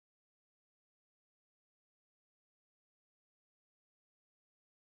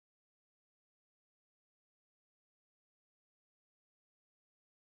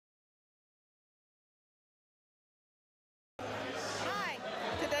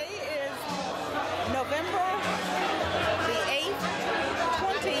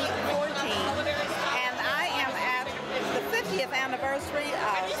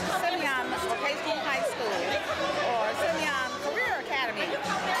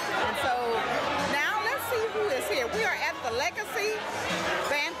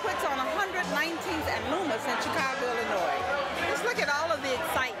19th and Loomis in Chicago, Illinois. Just look at all of the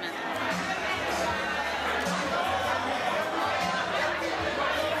excitement.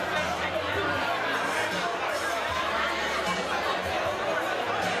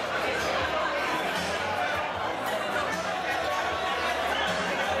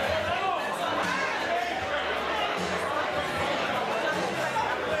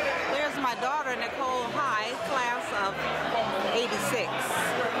 My daughter, Nicole High, class of '86.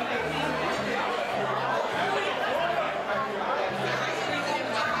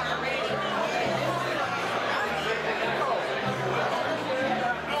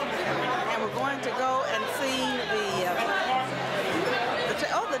 And we're going to go and see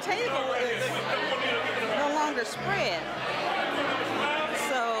the table is no longer spread.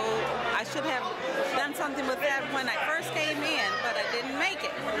 So I should have done something with that when I first came in, but I didn't make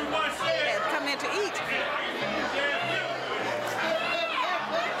it. I had come in to eat.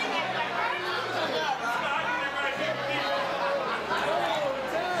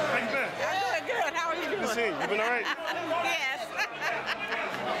 How you been? I'm doing good. How are you doing? Good to see you. You been all right? Yes.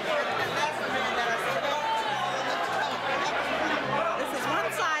 This is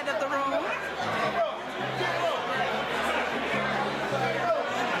one side of the room.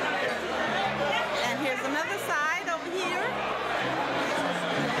 And here's another side over here.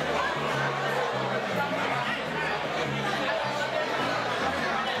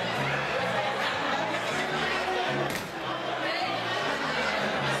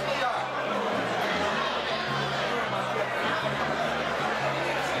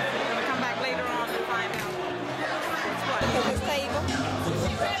 Come back later on to find out what's what. This table.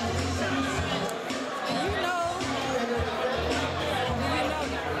 Do you know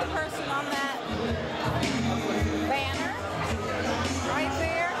the person on that banner right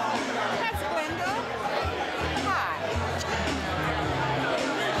there? That's Glenda. Hi.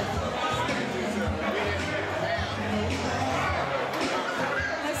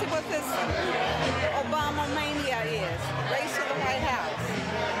 Let's see what this Obama mania is. Race to the White House.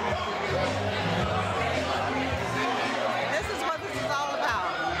 This is what this is all about.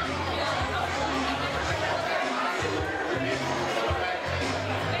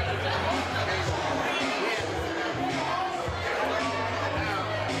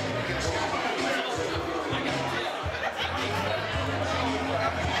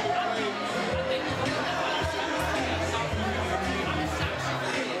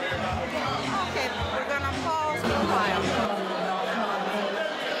 Okay, we're gonna pause for a while.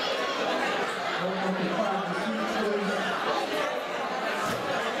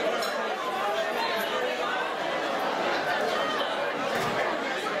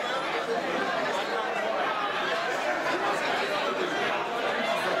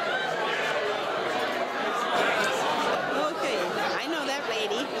 Okay, I know that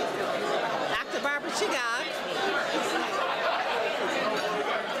lady. Dr. Barbara Chigag.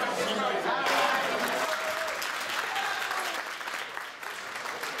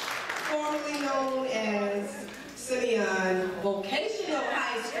 Formerly known as Simeon Vocational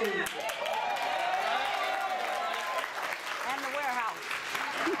High School. And the warehouse.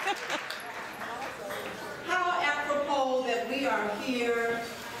 How apropos that we are here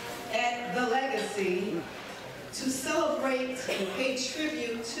at the Legacy to celebrate and pay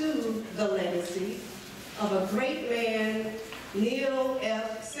tribute to the legacy of a great man, Neil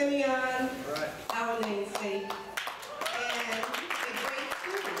F. Simeon, our namesake, and a great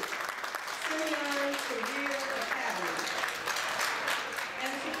school, Simeon Career Academy.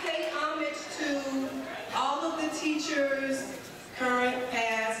 And to pay homage to all of the teachers, current,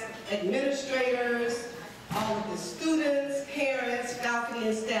 past, administrators, all of the students, parents, faculty,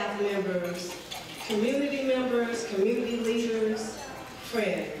 and staff members, community members, community leaders,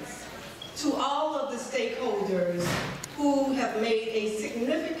 friends, to all of the stakeholders who have made a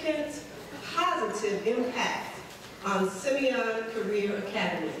significant positive impact on Simeon Career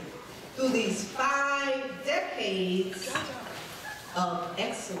Academy through these 5 decades of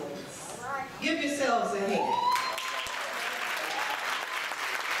excellence. Give yourselves a hand.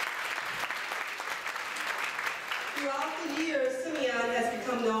 Throughout the years, Simeon has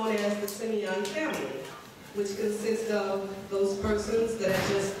become known as the Simeon family, which consists of those persons that I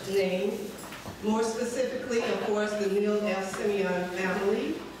just named. More specifically, of course, the Neil F. Simeon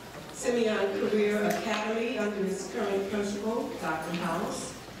family, Simeon Career Academy under its current principal, Dr.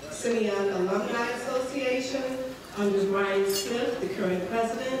 House, Simeon Alumni Association under Brian Smith, the current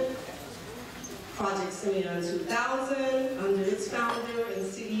president, Project Simeon 2000 under its founder and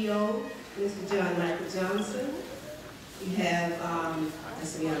CEO, Mr. John Michael Johnson. We have the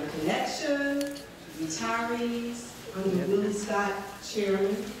Simeon Connection, retirees under Willie Scott,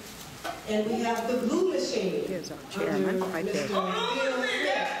 chairman. And we have the Blue Machine. Here's our chairman right there.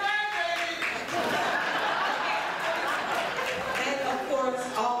 And of course,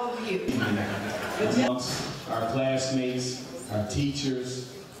 all of you. Amongst our classmates, our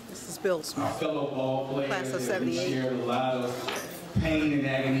teachers, This is Bill Smith, our fellow ball players, class of we 78. shared a lot of pain and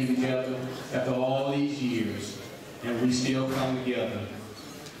agony together after all these years, and we still come together.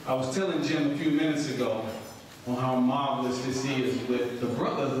 I was telling Jim a few minutes ago on how marvelous this is with the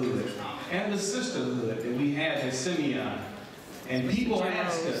brotherhood and the sisterhood that we have at Simeon. And people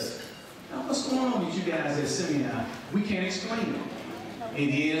ask us, "Now, what's going on with you guys at Simeon?" We can't explain it. It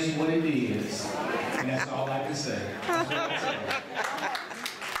is what it is. And that's all I can say.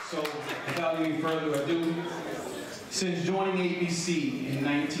 So, without any further ado, since joining ABC in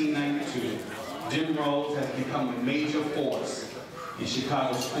 1992, Jim Rose has become a major force in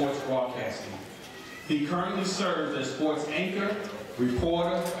Chicago sports broadcasting. He currently serves as sports anchor,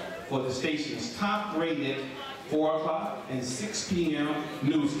 reporter for the station's top-rated 4 o'clock and 6 p.m.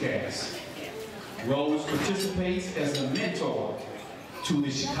 newscasts. Rose participates as a mentor to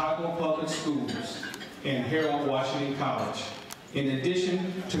the Chicago Public Schools and Harold Washington College, in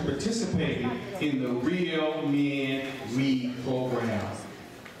addition to participating in the Real Men Read program.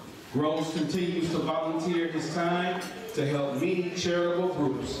 Rose continues to volunteer his time to help many charitable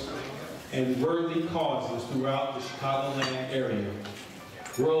groups and worthy causes throughout the Chicagoland area.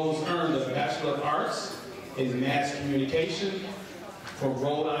 Rose earned a Bachelor of Arts in Mass Communication from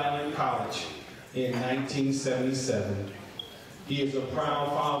Rhode Island College in 1977. He is a proud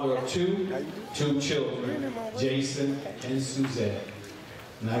father of two children, Jason and Suzette.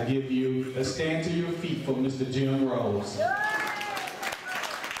 And I give you a stand to your feet for Mr. Jim Rose.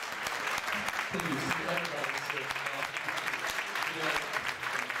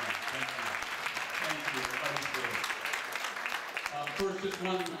 First, just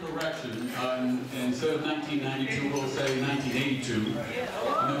one correction. Instead of 1992, we'll say 1982.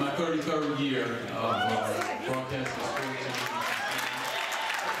 I'm in my 33rd year of broadcasting sports.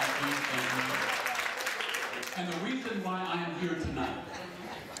 And the reason why I am here tonight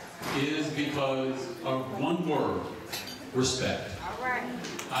is because of one word: respect.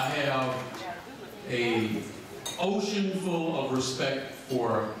 I have an ocean full of respect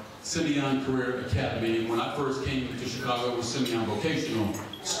for Simeon Career Academy. When I first came to Chicago, it was Simeon Vocational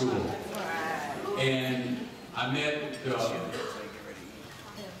School. And I met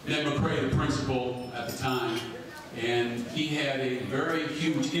Ned McCrae, the principal at the time, and he had a very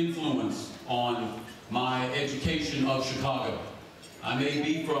huge influence on my education of Chicago. I may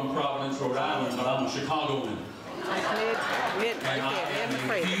be from Providence, Rhode Island, but I'm a Chicagoan. And I am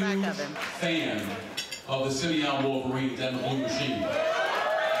a huge fan of the Simeon Wolverines and the Blue Machine.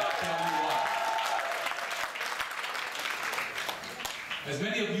 As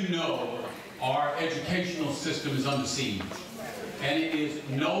many of you know, our educational system is under siege. And it is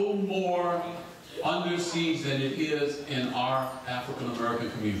no more under siege than it is in our African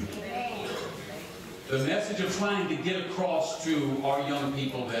American community. The message of trying to get across to our young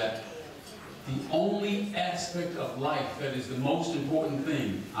people that the only aspect of life that is the most important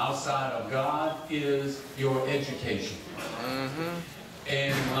thing outside of God is your education.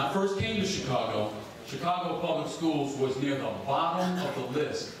 And when I first came to Chicago, Chicago Public Schools was near the bottom of the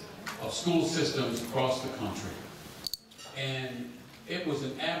list of school systems across the country. And it was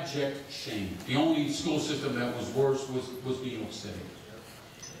an abject shame. The only school system that was worse was New York City.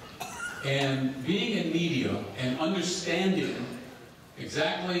 And being in media and understanding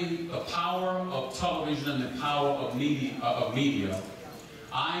exactly the power of television and the power of media,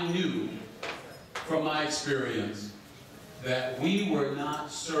 I knew from my experience that we were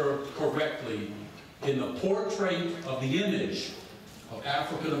not served correctly in the portrait of the image of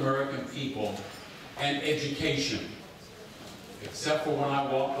African American people and education, except for when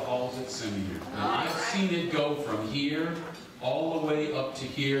I walk the halls at Simeon. And I've seen it go from here all the way up to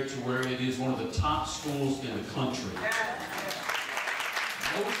here to where it is one of the top schools in the country.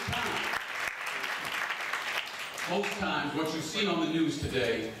 Most times, what you see on the news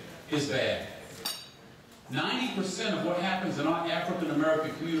today is bad. 90% of what happens in our African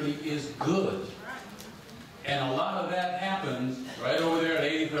American community is good. And a lot of that happens right over there at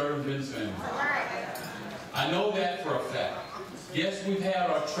 83rd and Vincent. I know that for a fact. Yes, we've had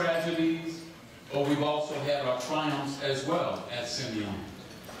our tragedies, but we've also had our triumphs as well at Simeon.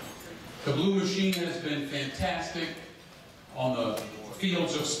 The Blue Machine has been fantastic on the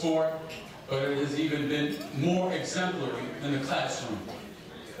fields of sport, but it has even been more exemplary in the classroom.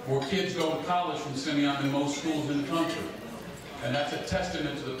 More kids go to college from Simeon than most schools in the country. And that's a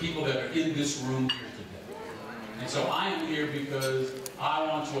testament to the people that are in this room here today. And so I am here because I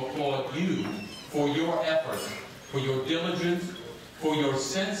want to applaud you for your effort, for your diligence, for your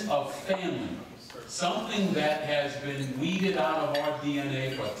sense of family. Something that has been weeded out of our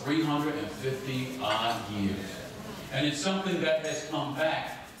DNA for 350 odd years. And it's something that has come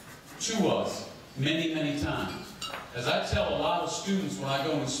back to us many, many times. As I tell a lot of students when I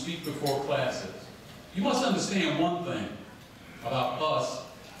go and speak before classes, you must understand one thing about us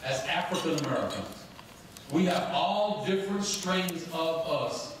as African Americans. We have all different strains of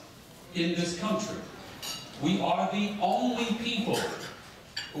us in this country. We are the only people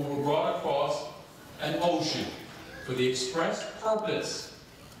who were brought across an ocean for the express purpose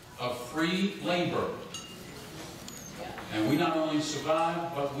of free labor. And we not only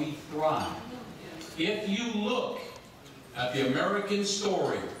survive, but we thrive. If you look at the American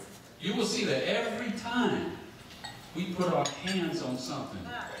story, you will see that every time we put our hands on something,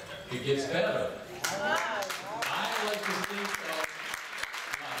 it gets better. I like to think of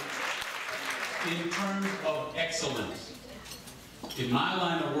life in terms of excellence. In my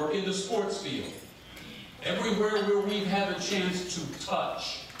line of work, in the sports field, everywhere where we've had a chance to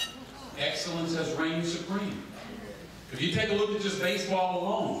touch, excellence has reigned supreme. If you take a look at just baseball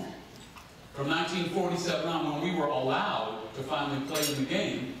alone, from 1947 on, when we were allowed to finally play in the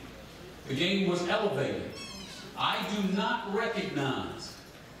game was elevated. I do not recognize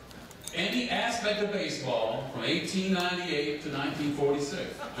any aspect of baseball from 1898 to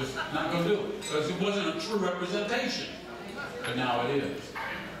 1946. Just not going to do it, because it wasn't a true representation. But now it is.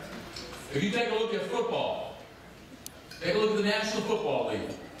 If you take a look at football, take a look at the National Football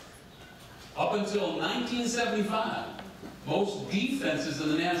League. Up until 1975, most defenses in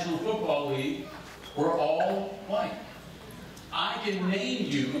the National Football League were all white. I can name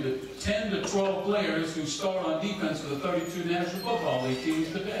you the 10 to 12 players who start on defense for the 32 National Football League teams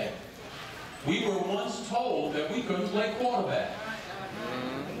today. We were once told that we couldn't play quarterback.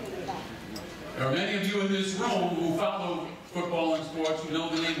 There are many of you in this room who follow football and sports who know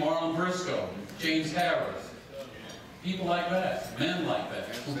the name Marlon Briscoe, James Harris, people like that, men like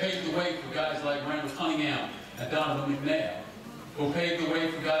that, who paved the way for guys like Randall Cunningham and Donovan McNabb, who paved the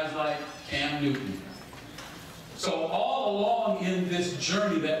way for guys like Cam Newton. So all along in this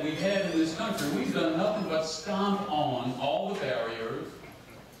journey that we've had in this country, we've done nothing but stomp on all the barriers,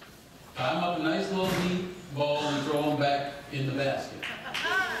 tie them up a nice little neat ball and throw them back in the basket.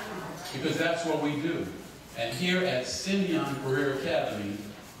 Because that's what we do. And here at Simeon Career Academy,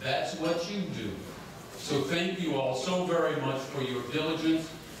 that's what you do. So thank you all so very much for your diligence,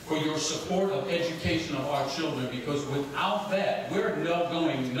 for your support of education of our children, because without that, we're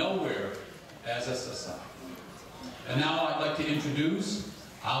going nowhere as a society. And now I'd like to introduce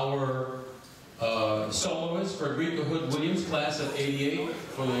our soloist, Frederica Hood Williams, class of '88,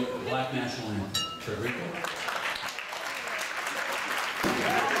 for the Black National Anthem. Frederica.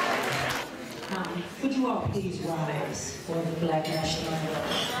 Would you all please rise for the Black National Anthem?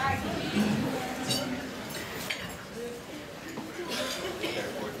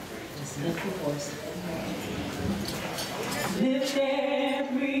 Lift your voice. Lift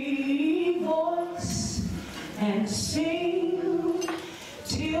every voice and sing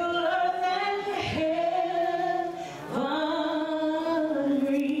till earth and heaven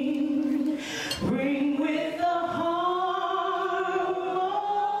ring. Ring with the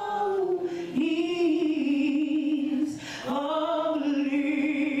harmonies of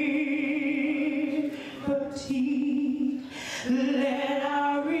liberty. Let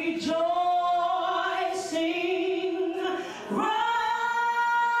our rejoicing rise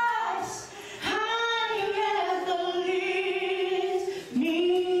high as the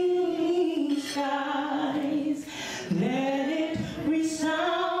listening skies. Let it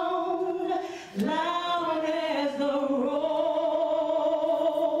resound loud as the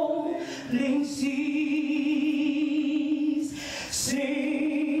rolling seas.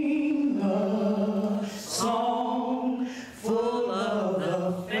 Sing a song full of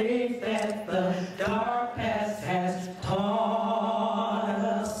the faith that the dark past has taught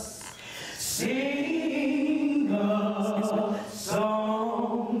us. Sing a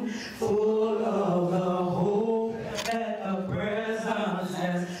song full of the hope that the present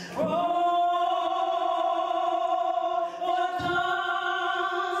has brought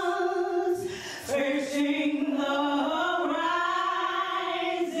us. Facing the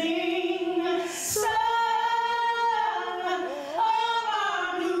rising sun of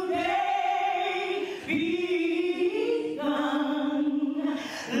our new day begun.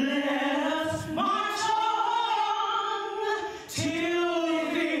 Let us march on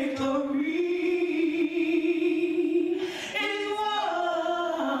till victory is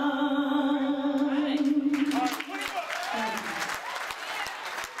won.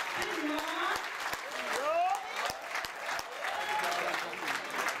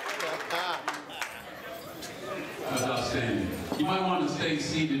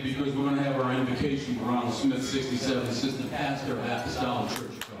 seated because we're going to have our invocation for Ronald Smith, 67, assistant pastor of Apostolic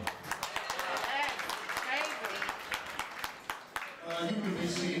Church. You can be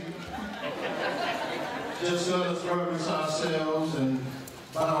seated. Just let us reverence ourselves and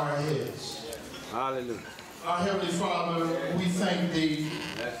bow our heads. Hallelujah. Our Heavenly Father, we thank Thee,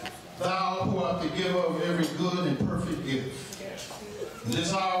 Thou who art the giver of every good and perfect gift. In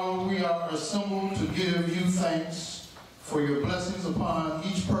this hour we are assembled to give You thanks for Your blessings upon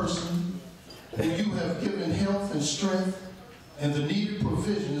each person who You have given health and strength and the needed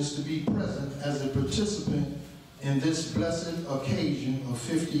provisions to be present as a participant in this blessed occasion of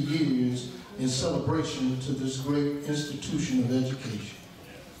 50 years in celebration to this great institution of education.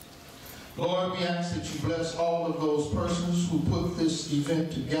 Lord, we ask that You bless all of those persons who put this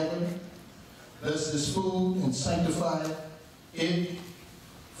event together. Bless this food and sanctify it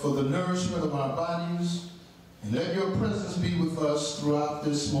for the nourishment of our bodies. And let Your presence be with us throughout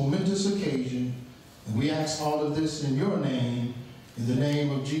this momentous occasion. And we ask all of this in Your name, in the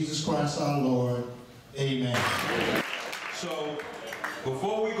name of Jesus Christ our Lord. Amen. So,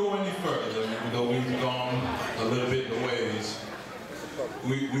 before we go any further, even though we've gone a little bit the ways,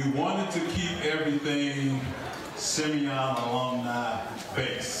 we wanted to keep everything Simeon alumni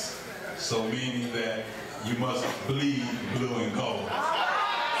based. So meaning that you must bleed blue and gold.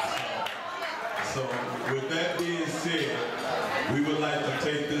 So with that being said, we would like to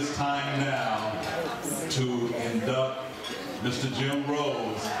take this time now to induct Mr. Jim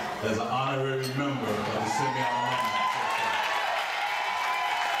Rose as an honorary member of the Simeon Alumni.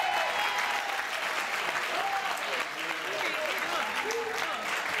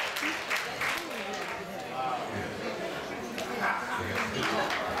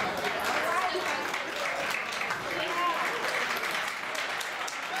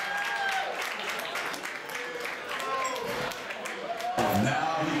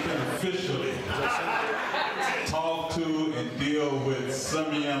 Now he can officially talk to and deal with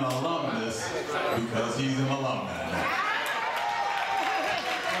Simeon alumnus because he's an alumni.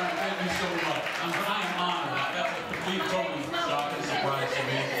 Thank you so much. I am honored. That's a complete total shock and surprise to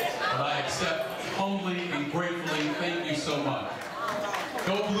me. But I accept humbly and gratefully. Thank you so much.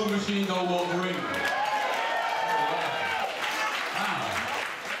 Go Blue Machine, go Wolverine.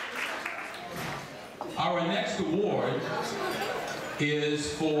 Our next award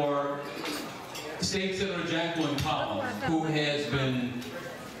is for State Senator Jacqueline Collins, who has been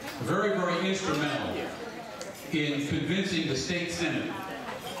very, very instrumental in convincing the State Senate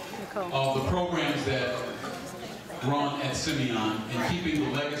of the programs that run at Simeon and keeping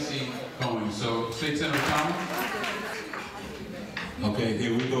the legacy going. So, State Senator Collins. Okay,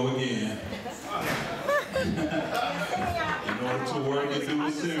 here we go again. In order to work and do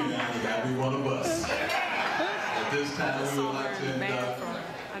with Simeon, you gotta be one of us. At this time, we would like to induct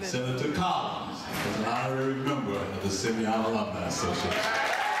Senator Collins as an honorary member of the Simeon Alumni Association.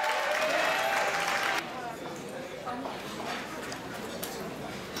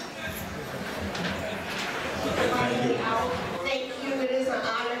 Thank you. It is an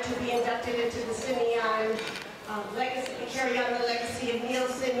honor to be inducted into the Simeon legacy, to carry on the legacy of Neil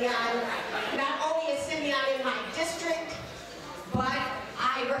Simeon. Not only is Simeon in my district, but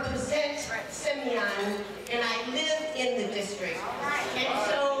I represent Simeon and I live in the district. And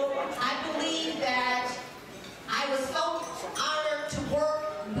so I believe that I was so honored to work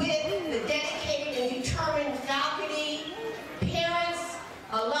with the dedicated and determined faculty, parents,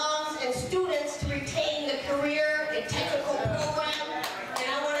 alums, and students to retain the career and technical program. And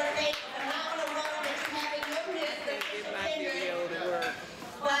I want to thank the phenomenal role that you have in your midst.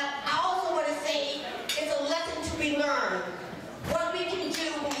 But I also want to say it's a lesson to be learned. What we can do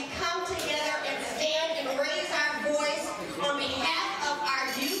when we come together and stand and raise our voice on behalf of our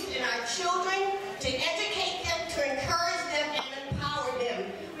youth and our children, to educate them, to encourage them, and empower them.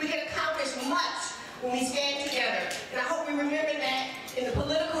 We can accomplish much when we stand together. And I hope we remember that in the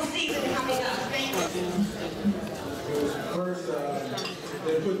political season coming up. Thank you. First,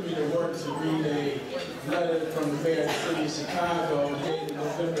 they put me to work to read a letter from the mayor of the city of Chicago dated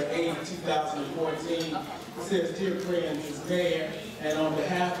November 8, 2014. It says, "Dear friends, as mayor, and on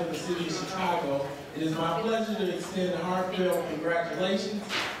behalf of the city of Chicago, it is my pleasure to extend heartfelt congratulations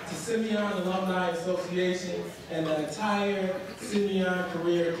to Simeon Alumni Association and the entire Simeon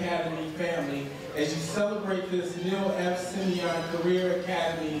Career Academy family as you celebrate this Neil F. Simeon Career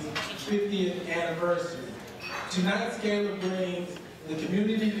Academy's 50th anniversary. Tonight's gala brings the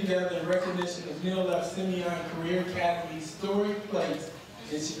community together in recognition of Neil F. Simeon Career Academy's storied place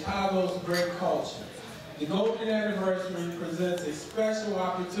in Chicago's great culture. The golden anniversary presents a special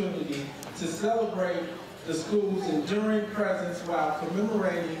opportunity to celebrate the school's enduring presence while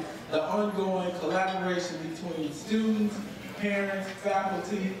commemorating the ongoing collaboration between students, parents,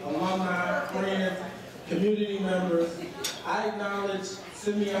 faculty, alumni, friends, community members. I acknowledge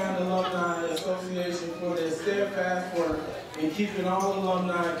Simeon Alumni Association for their steadfast work in keeping all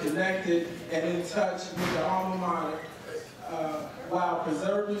alumni connected and in touch with the alma mater while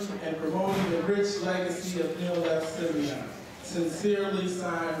preserving and promoting the rich legacy of Neil F. Simeon. Sincerely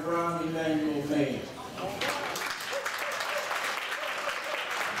signed, Ron Emanuel May.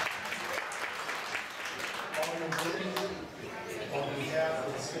 On behalf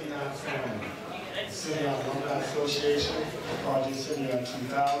of the Simeon family, the Simeon Alumni Association, Project Simeon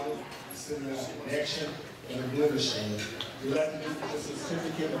 2000, the Simeon Connection, and the Glenda Shane, we'd like to give you a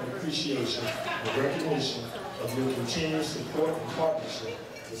certificate of appreciation and recognition of your continued support and partnership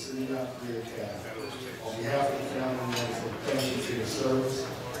with Simeon Career Academy. On behalf of the family, we want to say thank you for your service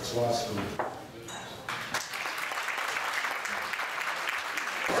to our school.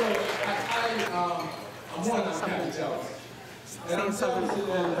 So I'm one of kind of jealous. And I'm jealous that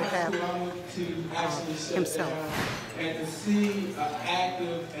I went to actually sit down and to see an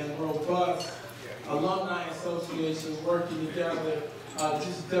active and robust alumni association working together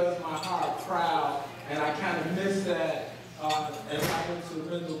just does my heart proud. And I kind of miss that as I went to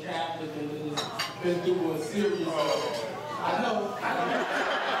Mendel Catholic and it's been through a series of, I know.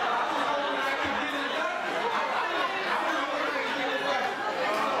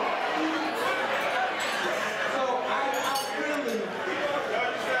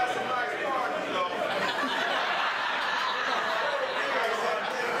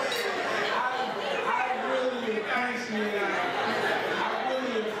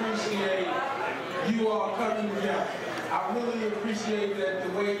 I really appreciate that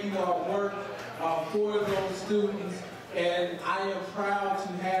the way you all work for those students, and I am proud to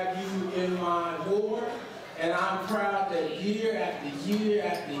have you in my ward, and I'm proud that year after year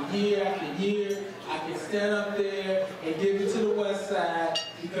after year after year, I can stand up there and give it to the West Side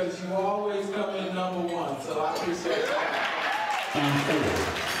because you always come in #1, so I appreciate that.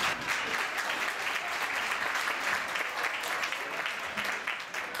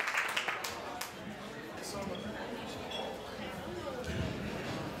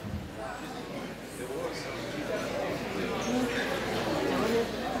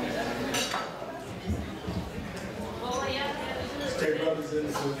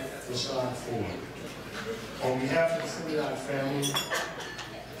 On behalf of the Simeon family,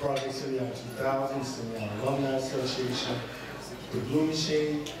 Project Simeon 2000, Simeon Alumni Association, the Blue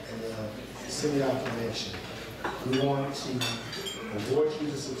Machine, and the Simeon Connection, we want to award you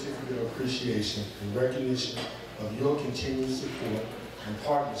the certificate of appreciation in recognition of your continued support and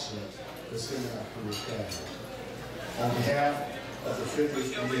partnership with Simeon Career Academy. On behalf of the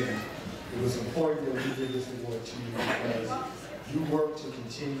 50th Committee, it was important that we give this award to you because you work to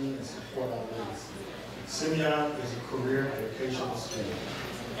continue and support our legacy. Simeon is a career vocational school.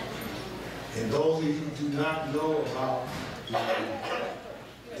 And those of you who do not know about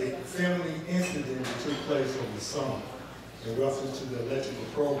the family incident that took place over the summer in reference to the electrical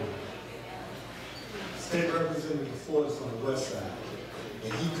program, State Representative Ford is on the west side,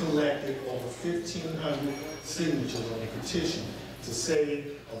 and he collected over 1,500 signatures on a petition to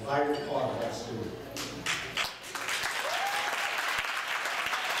save a vital part of our school.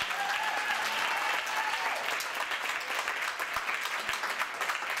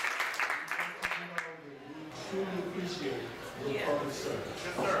 Truly appreciate your public service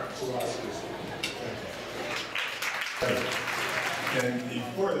to our school. And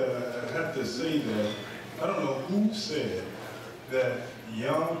before that, I have to say that I don't know who said that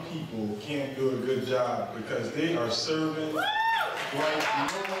young people can't do a good job because they are serving like no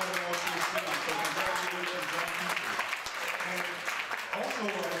one else in the city. So congratulations, young people. And also,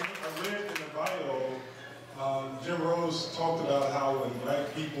 I read in the bio, Jim Rose talked about how when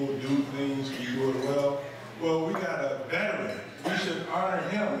black people do things, we do it well. Well, we got a veteran. We should honor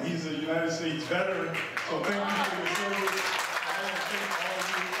him. He's a United States veteran. So thank you for your service. I want to thank all of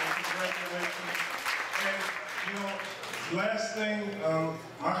you and congratulations. And, you know, last thing,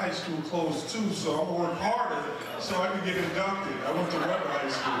 my high school closed too, so I'm going to work harder so I can get inducted. I went to Weber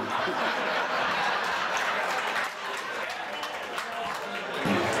High School.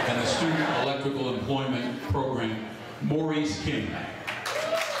 And a student electrical employment program, Maurice King.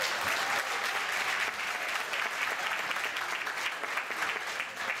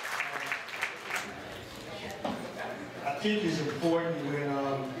 I think it's important when,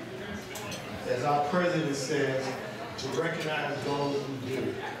 as our president says, to recognize those who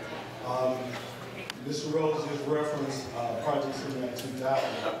do. Mr. Rose just referenced Project Simeon 2000,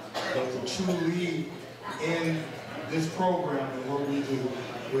 but the true lead in this program and what we do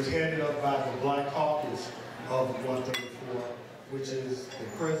was headed up by the Black Caucus of 134, which is the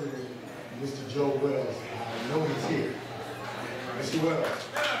president, Mr. Joe Wells. I know he's here. Mr. Wells.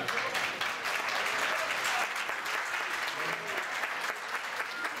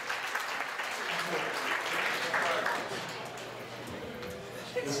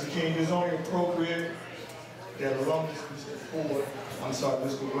 Mr. King, it's only appropriate that alumnus be step forward. I'm sorry,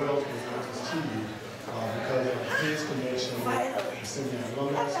 Mr. Wells was to you because of his connection with the Simeon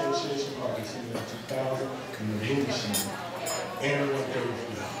Alumni Association, or the Simeon 2000, and the Vocational, and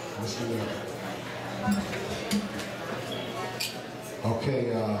 134. Mr. Wells. Okay,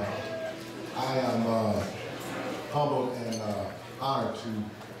 I am humbled and honored to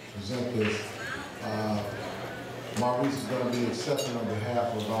present this. Maurice is going to be accepting on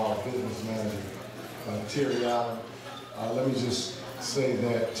behalf of our business manager, Terry Allen. Let me just say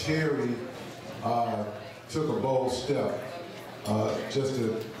that Terry took a bold step. Just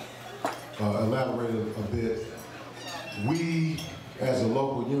to elaborate a bit, we as a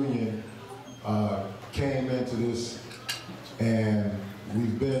local union came into this, and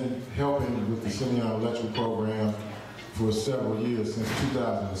we've been helping with the Simeon Electrical Program for several years, since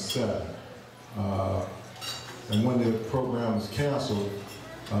 2007. And when the program was canceled,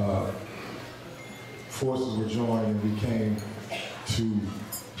 forces were joined and we came to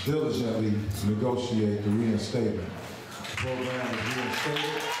diligently negotiate the reinstatement. The program was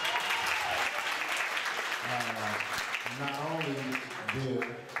reinstated. Not only did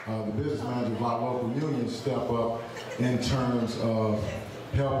the business manager of our local union step up in terms of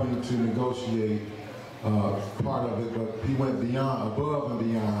helping to negotiate part of it, but he went beyond, above and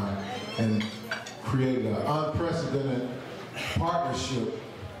beyond, and created an unprecedented partnership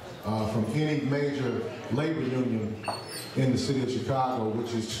from any major labor union in the city of Chicago,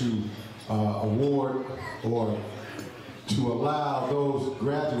 which is to award or to allow those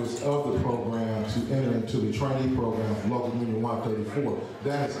graduates of the program to enter into the trainee program of Local Union 134.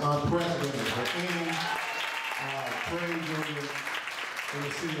 That is unprecedented for any trade union in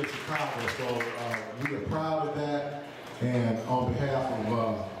the city of Chicago. So we are proud of that, and on behalf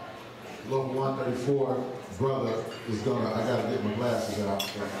of Local 134, brother is gonna, I gotta get my glasses out.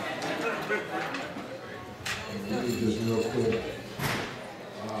 So. Let me just real quick.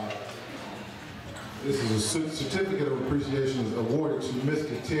 This is a certificate of appreciation is awarded to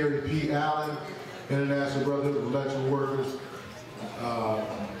Mr. Terry P. Allen, International Brotherhood of Electrical Workers,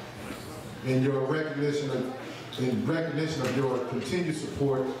 in recognition of your continued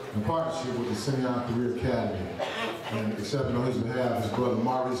support and partnership with the Simeon Career Academy. And accepting on his behalf his brother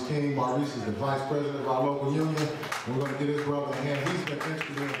Maurice King. Maurice is the vice president of our local union. And we're going to get his brother a hand. He's been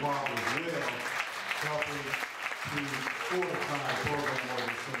instrumental involved as well, helping to fortify the program over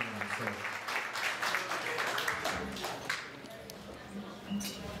the Simeon.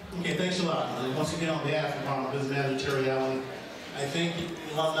 Okay, thanks a lot. Once again, on behalf of our business manager, Terry Allen, I thank the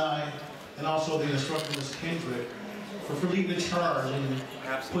alumni and also the instructor, Ms. Kendrick, for leading the charge and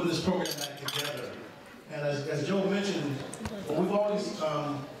putting this program back together. And as Joe mentioned, we've always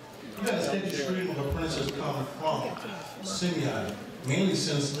we've had a steady stream of apprentices coming from Simeon, mainly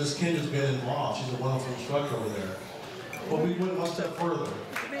since Ms. Kendrick's been involved. She's a wonderful instructor over there. But we went one step further.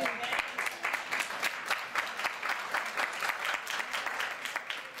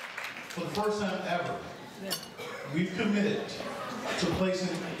 For the first time ever, we've committed to placing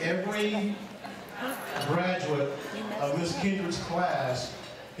every graduate of Ms. Kendrick's class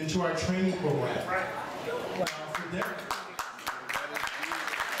into our training program.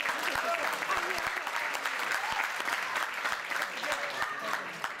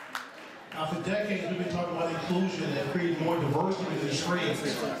 Now, for decades, we've been talking about inclusion and creating more diversity in the streams.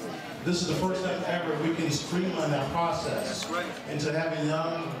 This is the first time ever we can streamline that process into having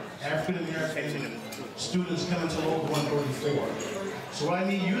young African-American students come into Local 134. So what I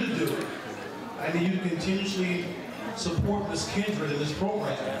need you to do, I need you to continuously support Ms. Kendrick in this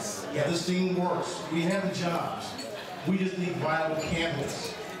program. Yeah, this thing works. We have the jobs. We just need viable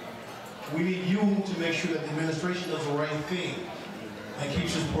candidates. We need you to make sure that the administration does the right thing and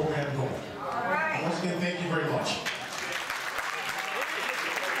keeps this program going. And once again, thank you very much.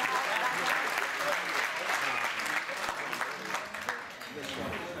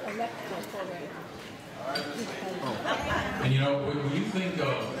 And you know, when you think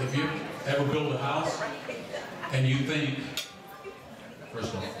of, if you ever build a house, and you think,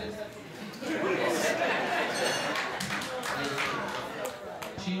 first of all,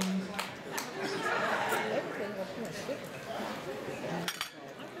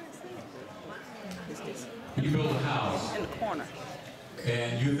 when you build a house, in the corner.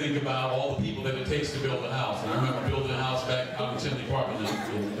 And you think about all the people that it takes to build a house. And I remember building a house back out in Tinley Park in the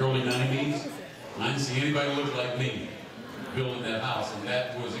early 90s. I didn't see anybody look like me building that house, and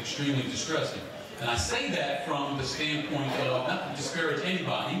that was extremely distressing. And I say that from the standpoint of, not to disparage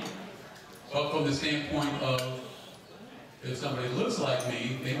anybody, but from the standpoint of, if somebody looks like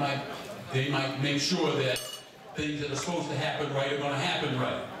me, they might make sure that things that are supposed to happen right are going to happen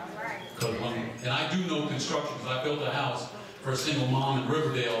right. And I do know construction, because I built a house for a single mom in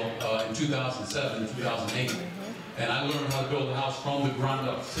Riverdale in 2007 and 2008. And I learned how to build a house from the ground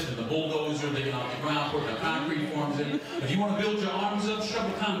up, sitting in the bulldozer, digging out the ground, putting the concrete forms in. If you want to build your arms up, shove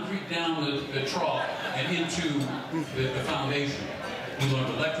the concrete down the trough and into the foundation. We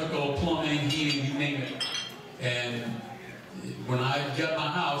learned electrical, plumbing, heating, you name it. And when I got my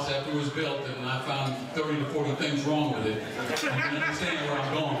house after it was built and I found 30 to 40 things wrong with it, you can understand where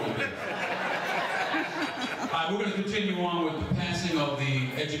I'm going with it. We're going to continue on with the passing of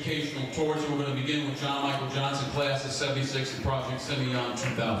the educational torch. We're going to begin with John Michael Johnson, class of 76 and Project Simeon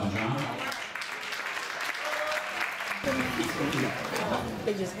 2000. John?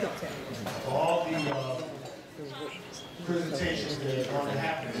 All the presentations that are going to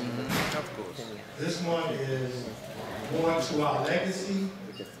happen, this one is going to our legacy,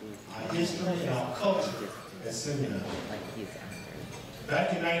 our history, and our culture at Simeon.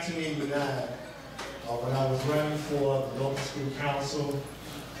 Back in 1989, when I was running for the local school council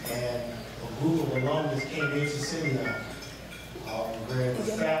and a group of alumnus came into Simeon, where the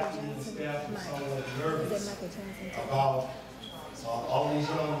faculty and staff were somewhat nervous about all these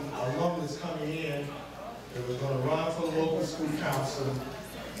young alumnus coming in that were going to run for the local school council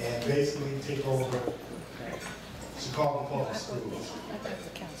and basically take over Chicago Public Schools.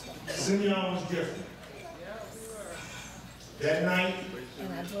 Simeon was different. That night,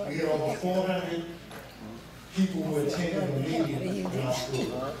 we had over 400 people who attended the meeting in our school.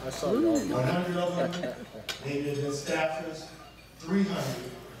 100 of them, maybe had been staffers, 300,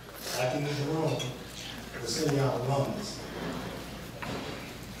 like in this room, were Simeon alumnus.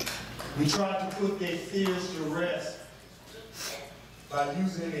 We tried to put their fears to rest by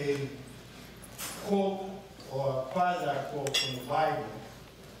using a quote or a quasi-quote from the Bible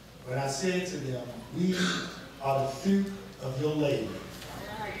when I said to them, "We are the fruit of your labor.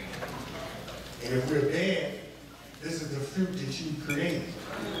 And if we're bad, this is the fruit that you create,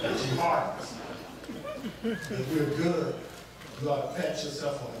 that you harvest. If we're good, you ought to pat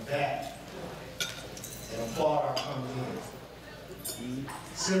yourself on the back and applaud our coming in."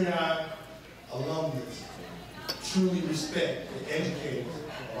 Simeon alumnus truly respect the educators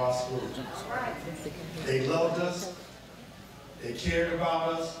of our school. They loved us, they cared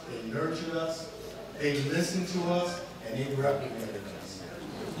about us, they nurtured us, they listened to us, and they represented us.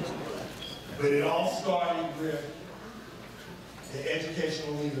 But it all started with the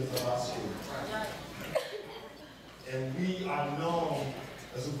educational leaders of our school. And we are known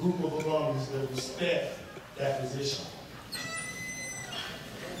as a group of alumnus that respect that position.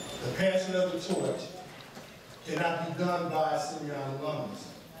 The passing of the torch cannot be done by a Simeon alumnus.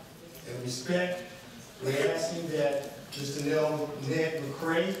 In respect, we're asking that Mr. Ned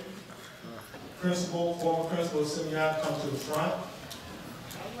McCray, former principal of Simeon, come to the front.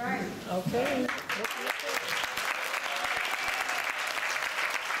 All right. Okay.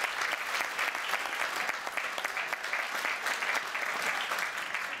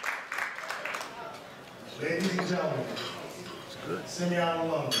 Ladies and gentlemen, Simeon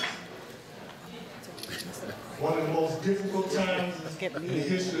alumnus, one of the most difficult times in the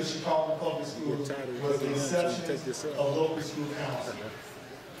history of Chicago Public Schools was the inception of local school council.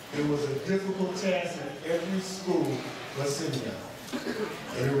 It was a difficult task in every school but Simeon.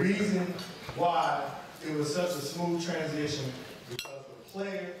 And the reason why it was such a smooth transition because the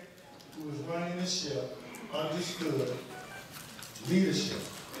player who was running the ship understood leadership,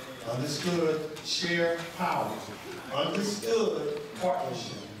 understood shared power, understood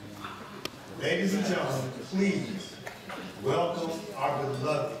partnership. Ladies and gentlemen, please welcome our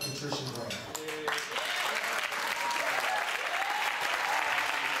beloved Patricia Brown.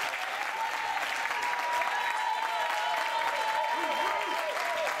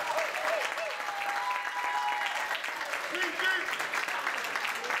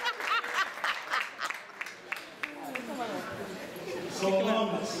 So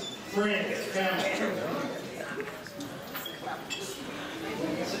alumnus, friends, family,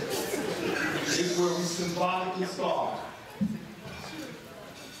 this is where we symbolically start.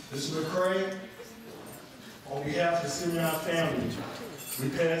 Mr. McCray, on behalf of the Simeon family, we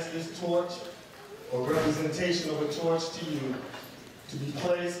pass this torch, or representation of a torch to you, to be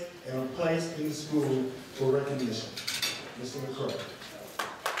placed and replaced in the school for recognition. Mr. McCray.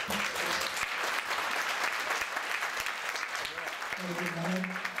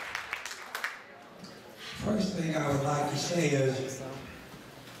 First thing I would like to say is,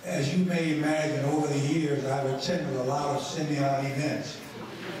 as you may imagine, over the years I've attended a lot of Simeon events.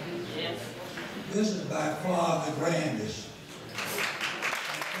 This is by far the grandest.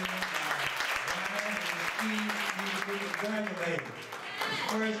 Congratulated. It's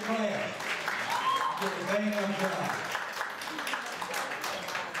first class. Did a bang up job.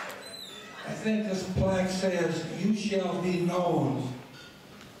 I think this plaque says, "You shall be known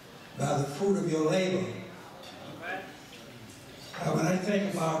by the fruit of your labor." When I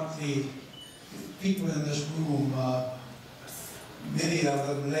think about the people in this room, many of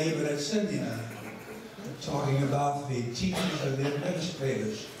them labored at Simeon. Talking about the teachers and the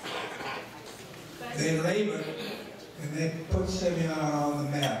administrators. They labored and they put Simeon on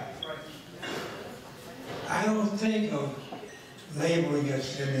the map. I don't think of laboring at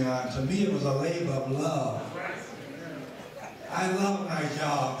Simeon. To me, it was a labor of love. I love my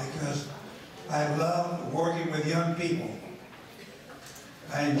job because I love working with young people.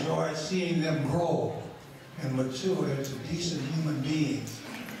 I enjoy seeing them grow and mature into decent human beings.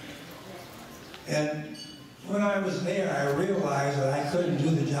 And when I was there, I realized that I couldn't do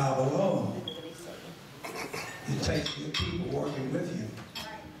the job alone. It takes good people working with you.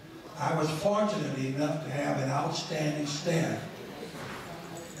 I was fortunate enough to have an outstanding staff,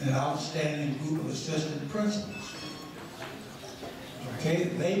 an outstanding group of assistant principals. Okay,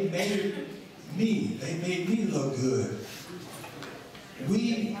 they made me look good.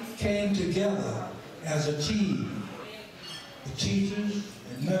 We came together as a team, the teachers,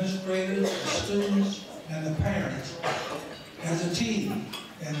 administrators, the students, and the parents, as a team,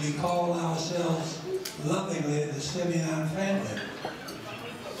 and we call ourselves lovingly the Simeon family.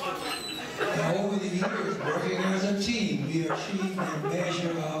 And over the years, working as a team, we achieved a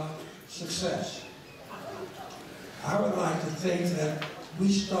measure of success. I would like to think that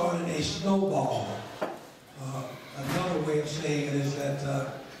we started a snowball. Another way of saying it is that,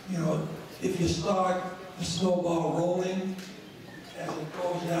 you know, if you start the snowball rolling, as it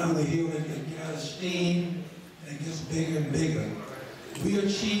goes down the hill, it gathers steam, and it gets bigger and bigger. We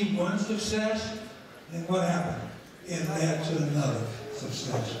achieved one success, and what happened? It led to another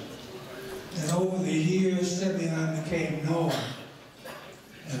success. And over the years, Simeon became known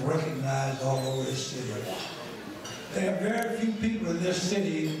and recognized all over the city. There are very few people in this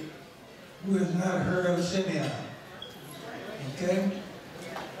city who have not heard of Simeon. Okay?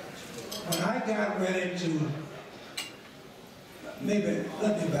 When I got ready to,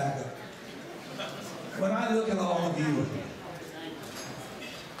 let me back up. When I look at all of you,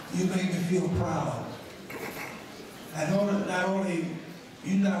 you make me feel proud.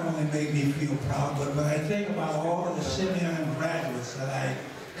 You not only make me feel proud, but when I think about all of the Simeon graduates that I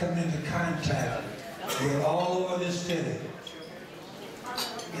come into contact with all over this city,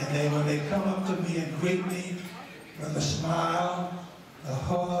 and when they come up to me and greet me with a smile, a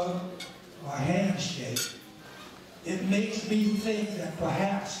hug, or a handshake, it makes me think that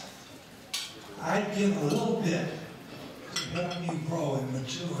perhaps I'd give a little bit to help you grow and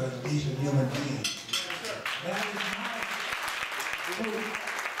mature as decent human beings. That is my fruit.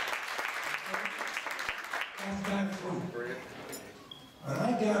 That's my fruit. When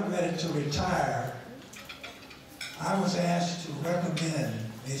I got ready to retire, I was asked to recommend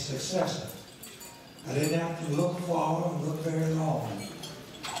a successor. I didn't have to look forward or look very long.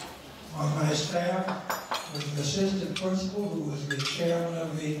 On my staff was an assistant principal who was the chairman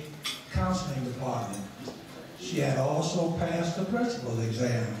of the counseling department. She had also passed the principal's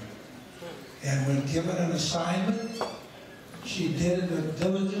exam. And when given an assignment, she did it with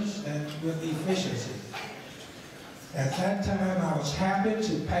diligence and with efficiency. At that time, I was happy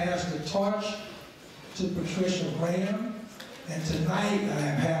to pass the torch to Patricia Graham, and tonight I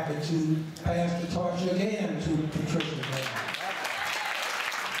am happy to pass the torch again to Patricia Graham.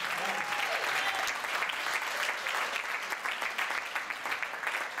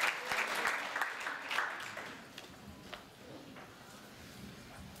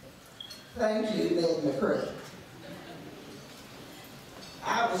 Thank you, Ned McCray.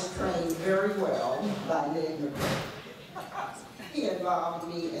 I was trained very well by Ned McCray. He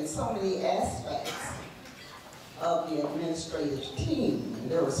involved me in so many aspects of the administrative team and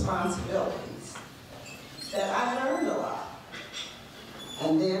their responsibilities that I learned a lot.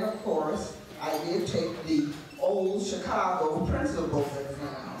 And then, of course, I did take the old Chicago principal's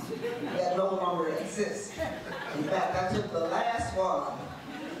exam that no longer exists. In fact, I took the last one,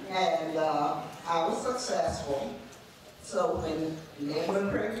 and I was successful. So when Ned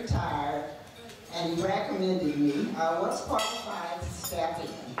McCray retired and he recommended me, I was qualified to step in.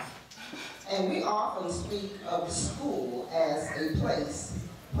 And we often speak of the school as a place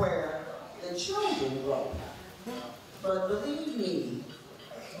where the children grow. But believe me,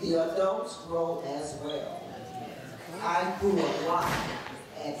 the adults grow as well. I grew a lot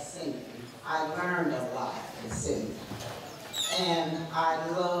at Simeon. I learned a lot at Simeon. And I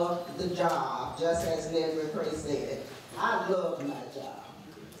loved the job, just as Ned McCray said. I loved my job,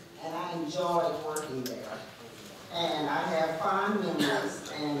 and I enjoyed working there. And I have fond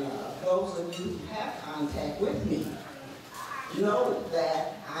memories, and those of you who have contact with me know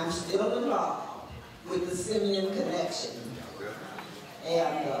that I'm still involved with the Simeon connection.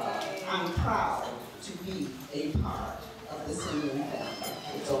 And I'm proud to be a part of the Simeon family.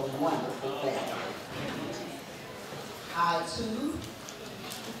 It's a wonderful family. I too,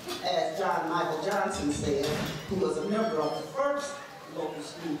 as John Michael Johnson said, who was a member of the first local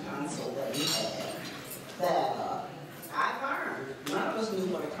school council that we had, that I learned. None of us knew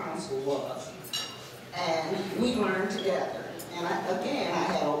what a council was. And we learned together. And again, I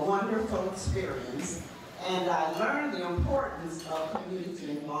had a wonderful experience. And I learned the importance of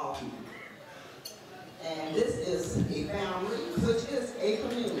community involvement. And this is a family, which is a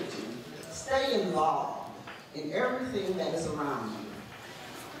community. Stay involved in everything that is around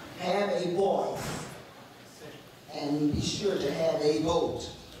you. Have a voice. And be sure to have a vote.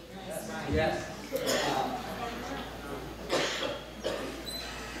 Yes.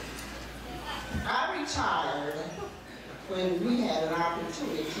 I retired when we had an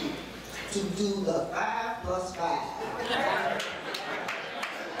opportunity to do the 5+5.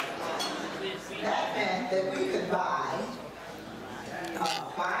 That meant that we could buy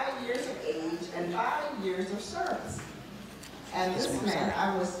 5 years of age and 5 years of service. And this meant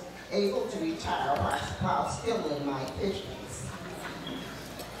I was able to retire while still in my 50s.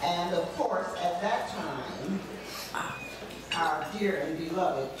 And of course, at that time, our dear and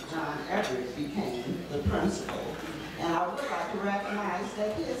beloved John Everett became the principal. And I would like to recognize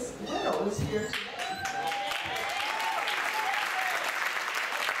that his widow is here today.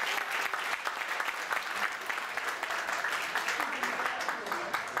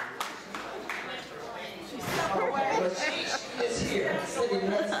 But she is here, sitting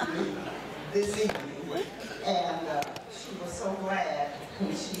next to me this evening. And she was so glad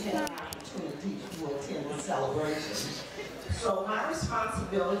when she had an opportunity to attend the celebration. So my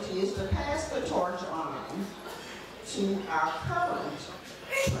responsibility is to pass the torch on to our current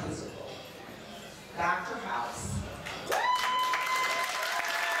principal, Dr. House.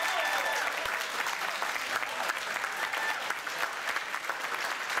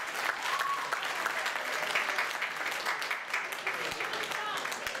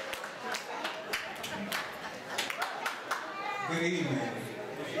 Good evening.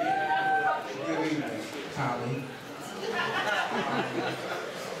 Good evening, Tommy.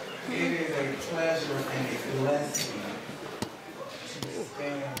 It is a pleasure and a blessing to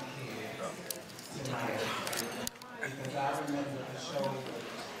stand here tonight because I remember the show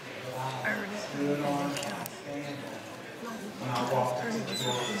that I stood on and I stand on when I walked into the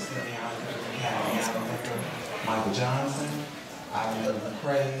doors of Simeon Academy. I remember Michael Johnson, I remember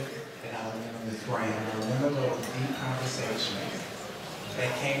McCray, and I remember Ms. Graham. I remember those deep conversations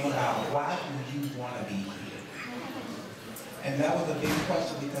that came about. Why do you want to be here? And that was a big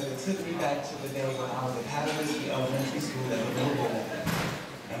question because it took me back to the day when I was at Patagonia Elementary School as a little boy.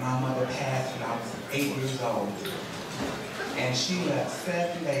 And my mother passed when I was 8 years old. And she left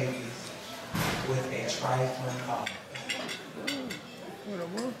 7 babies with a trifling father.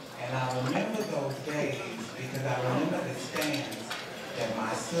 And I remember those days because I remember the stands that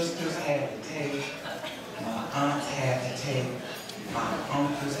my sisters had to take, my aunts had to take, my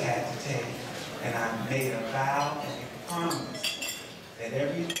uncles had to take, and I made a vow and a promise that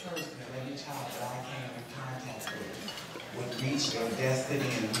every person and every child that I came in contact with would reach their destiny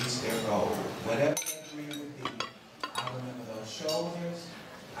and reach their goal. Whatever that dream would be, I remember those shoulders,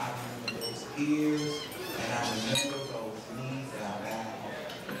 I remember those ears, and I remember those knees that I bowed.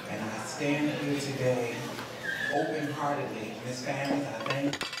 And I stand here today open-heartedly. Ms. Fanners, I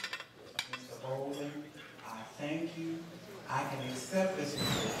thank you. Mr. Bolden, I thank you. I can accept this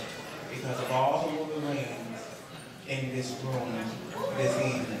report because of all the Wolverines in this room this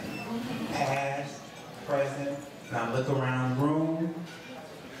evening. Past, present, and I look around the room,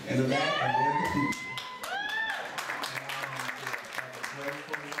 in the back, and there's the future. And I am forever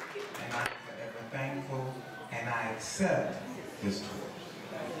grateful, and I am forever thankful, and I accept this torch.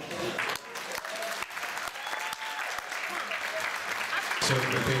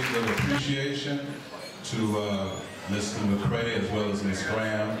 Certification of appreciation to Mr. McCray as well as Ms.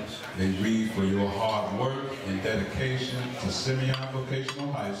 Graham. They read for your hard work and dedication to Simeon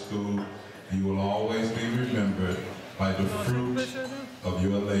Vocational High School You will always be remembered by the fruit of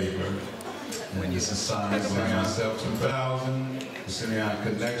your labor. And this is signed by myself, 2000, the Simeon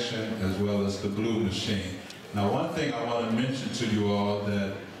Connection, as well as the Blue Machine. Now, one thing I want to mention to you all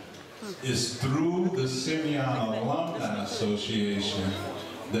that is through the Simeon Alumni Association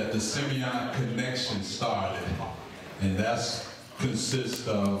that the Simeon Connection started. And that consists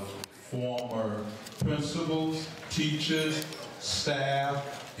of former principals, teachers,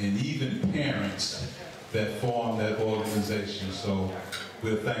 staff, and even parents that form that organization. So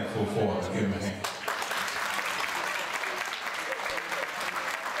we're thankful for it. Give them a hand.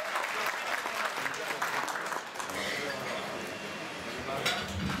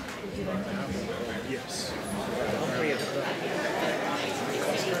 Yes.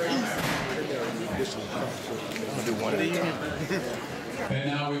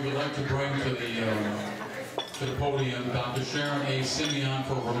 And now we would like to bring to the podium Dr. Sharon A. Simeon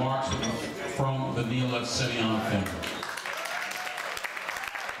for remarks from the Neil Simeon family.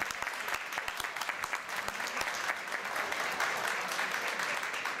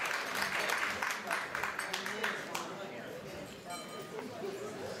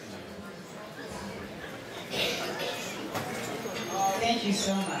 Thank you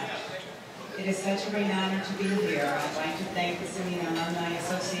so much. It is such a great honor to be here. I'd like to thank the Simeon Alumni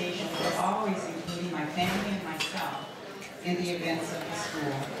Association for always including my family and myself in the events of the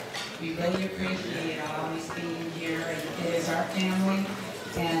school. We really appreciate always being here. It is our family,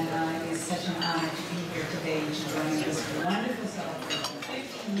 and it is such an honor to be here today to join this wonderful celebration.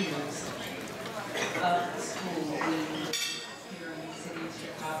 15 years of the school being here in the city of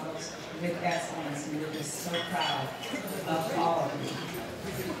Chicago with excellence, and we're just so proud of all of you.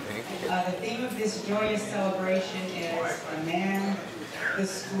 The theme of this joyous celebration is the man, the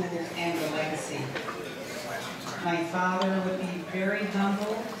school, and the legacy. My father would be very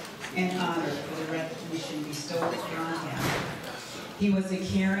humble and honored for the recognition bestowed upon him. He was a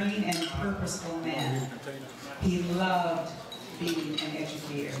caring and purposeful man. He loved being an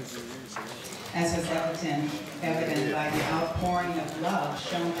educator, as was evident by the outpouring of love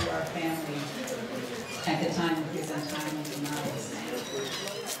shown to our family at the time of his untimely demise.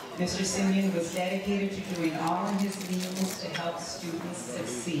 Mr. Simeon was dedicated to doing all in his means to help students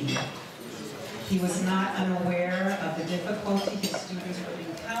succeed. He was not unaware of the difficulty his students would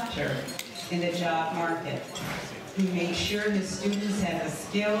encounter in the job market. He made sure his students had the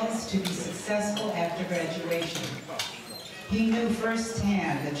skills to be successful after graduation. He knew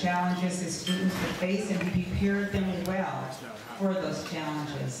firsthand the challenges his students would face, and he prepared them well for those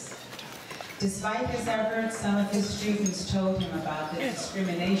challenges. Despite his efforts, some of his students told him about the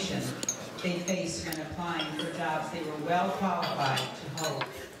discrimination they faced when applying for jobs they were well qualified to hold.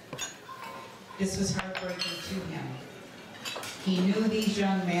 This was heartbreaking to him. He knew these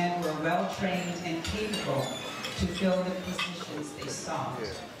young men were well trained and capable to fill the positions they sought.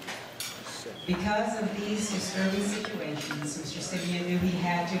 Because of these disturbing situations, Mr. Simeon knew he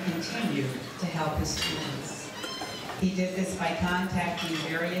had to continue to help his students. He did this by contacting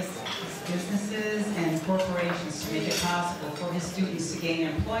various businesses and corporations to make it possible for his students to gain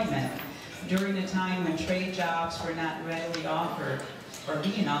employment during a time when trade jobs were not readily offered or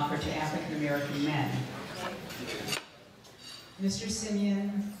being offered to African American men. Mr.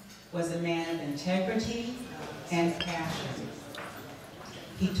 Simeon was a man of integrity and passion.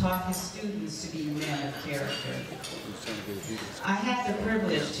 He taught his students to be men of character. I had the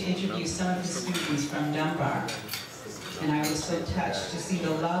privilege to interview some of his students from Dunbar, and I was so touched to see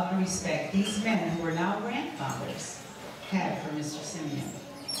the love and respect these men, who are now grandfathers, had for Mr. Simeon.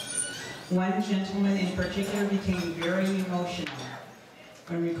 One gentleman in particular became very emotional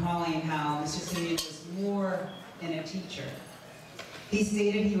when recalling how Mr. Simeon was more than a teacher. He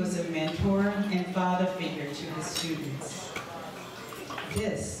stated he was a mentor and father figure to his students.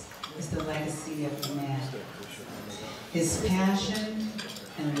 This is the legacy of the man. His passion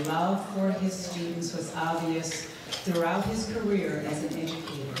and love for his students was obvious throughout his career as an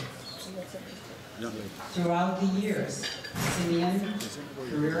educator. Throughout the years, Simeon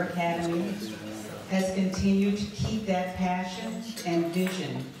Career Academy has continued to keep that passion and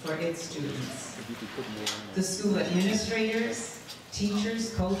vision for its students. The school administrators,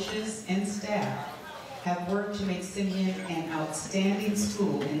 teachers, coaches, and staff have worked to make Simeon an outstanding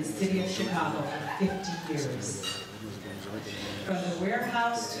school in the city of Chicago for 50 years. From the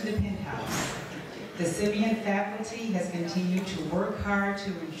warehouse to the penthouse, the Simeon faculty has continued to work hard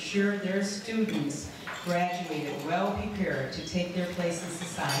to ensure their students graduated well prepared to take their place in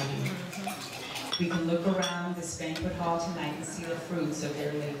society. We can look around this banquet hall tonight and see the fruits of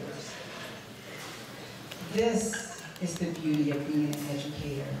their labors. This is the beauty of being an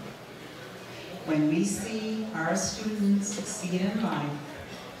educator. When we see our students succeed in life,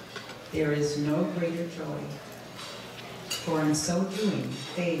 there is no greater joy. For in so doing,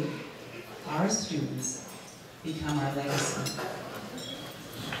 they, our students, become our legacy.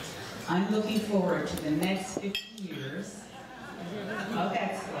 I'm looking forward to the next 50 years of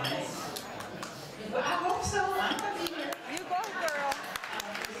excellence. Well, I hope so. I'm going to be here. You go, girl.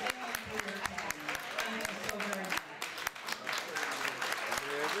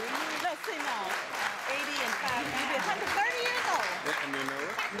 Let's see now. 80 and 5, maybe 130 years old.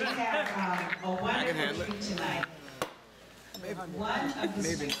 We have a wonderful treat tonight. One of the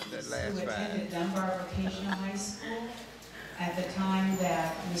students who attended Dunbar Vocational High School at the time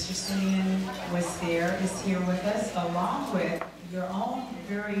that Mr. Simeon was there is here with us, along with your own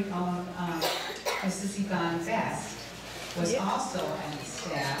very own Mrs. Yvonne Best, was also on the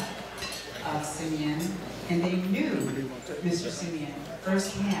staff of Simeon, and they knew Mr. Simeon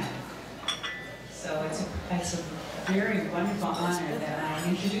firsthand. So it's a very wonderful honor that I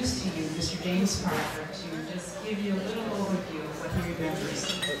introduce to you Mr. James Parker to just give you a little overview of what he remembers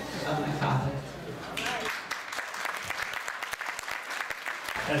of my father.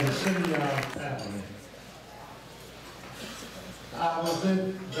 And the Simeon family. I was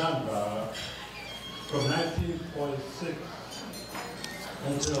in Dunbar from 1946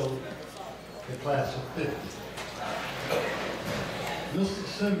 until the class of 50. Mr.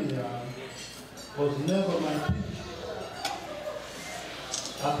 Simeon was never my teacher.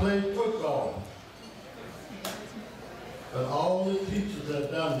 I played football, but all the teachers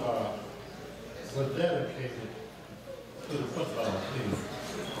at Dunbar were dedicated to the football team.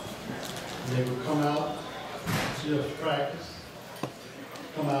 And they would come out, see us practice,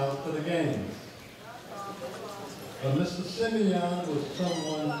 come out for the games. But Mr. Simeon was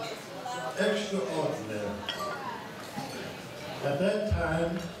someone extraordinary. At that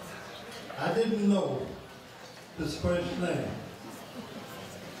time, I didn't know his first name.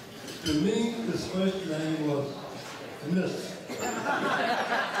 To me, his first name was Mr.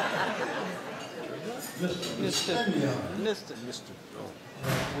 Simeon. Mr.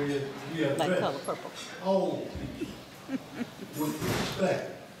 We address all people with respect.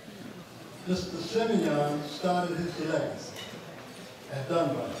 Mr. Simeon started his legacy at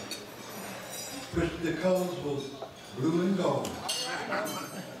Dunbar, which the colors was blue and gold.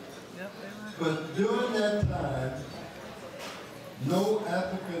 But during that time, no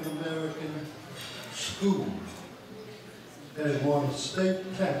African-American school had won a state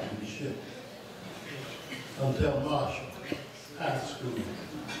championship until Marshall High School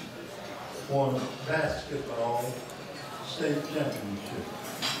won a basketball state championship.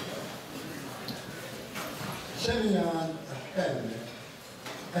 Simeon Academy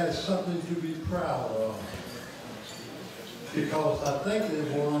has something to be proud of because I think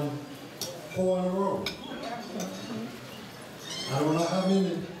they've won 4 in a row. I don't know how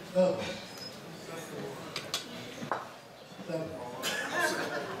many others.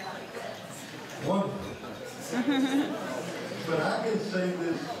 Wonderful. But I can say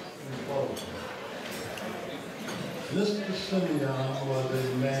this in closing. Mr. Simeon was a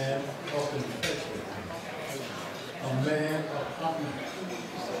man of integrity, a man of honesty.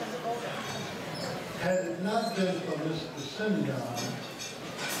 Had it not been for Mr. Simeon,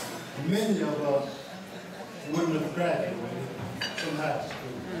 many of us wouldn't have graduated from high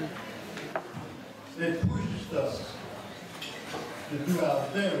school. They pushed us to do our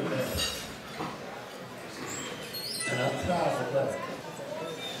very best. And I'm proud of that.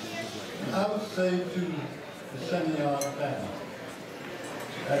 I would say to the Simeon family,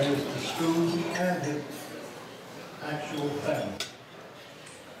 that is the school and his actual family.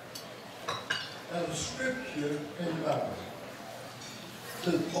 There's a scripture in the Bible. It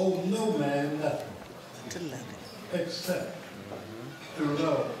says, owe no man nothing except to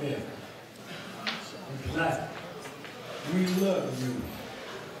love him. And tonight, we love you,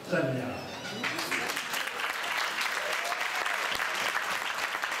 Simeon.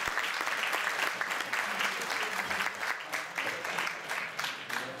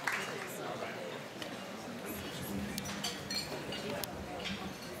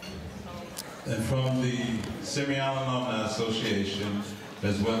 And from the Simeon Alumni Association,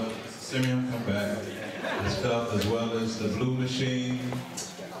 as well, Simeon come back, and stuff, as well as the Blue Machine,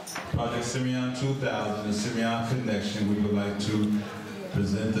 Project Simeon 2000, the Simeon Connection, we would like to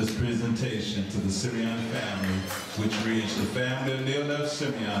present this presentation to the Simeon family, which reads the family of Neil F.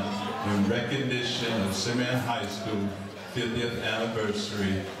 Simeon in recognition of Simeon High School 50th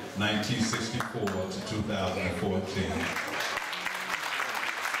anniversary, 1964 to 2014.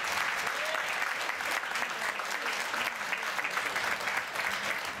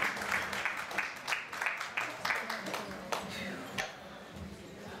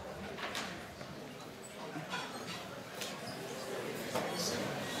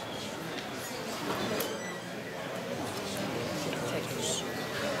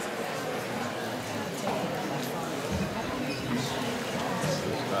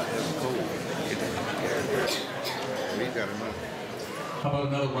 How about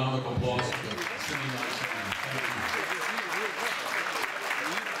another round of applause for Simeon?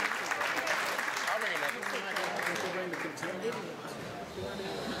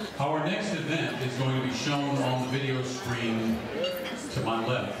 Our next event is going to be shown on the video screen to my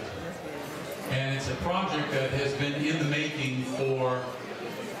left. And it's a project that has been in the making for,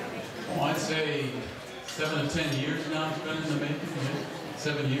 oh, I'd say 7 to 10 years now. It's been in the making,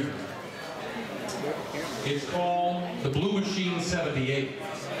 7 years. It's called the Blue Machine 78.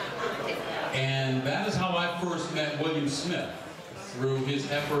 And that is how I first met William Smith, through his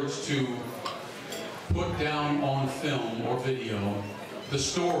efforts to put down on film or video the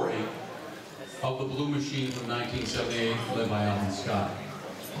story of the Blue Machine from 1978, led by Alvin Scott.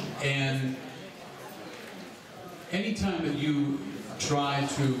 And anytime that you try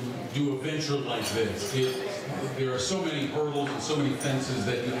to do a venture like this, there are so many hurdles and so many fences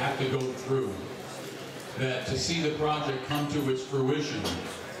that you have to go through, that to see the project come to its fruition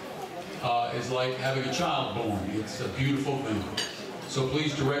is like having a child born. It's a beautiful thing. So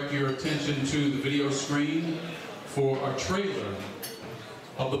please direct your attention to the video screen for a trailer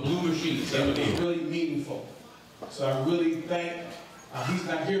of the Blue Machine 78. It's really meaningful. So I really thank, he's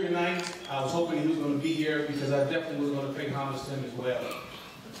not here tonight. I was hoping he was going to be here because I definitely was going to pay homage to him as well.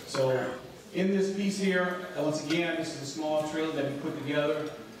 So in this piece here, once again, this is a small trailer that we put together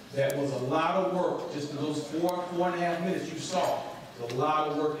that was a lot of work. Just for those 4.5 minutes you saw, there's a lot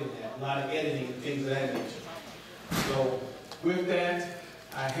of work in that, a lot of editing and things of that nature. So with that,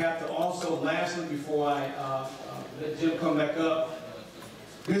 I have to also, lastly, before I let Jim come back up,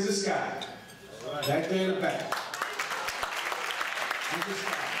 Mrs. Scott, right there in the back. Mrs.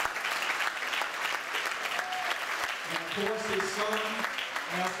 Scott. And of course, his son,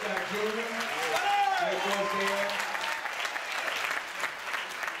 Al Scott Jr., that goes there.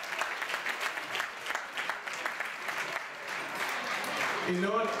 You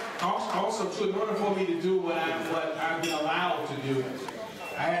know what? Also, too, in order for me to do what I've been allowed to do,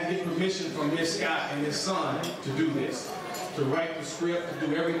 I had to get permission from Miss Scott and his son to do this. To write the script, to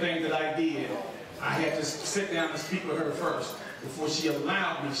do everything that I did. I had to sit down and speak with her first before she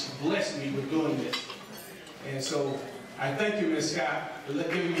allowed me, she blessed me with doing this. And so I thank you, Ms. Scott, for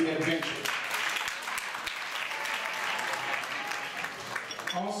giving me that venture.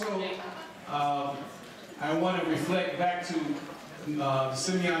 Also, I want to reflect back to the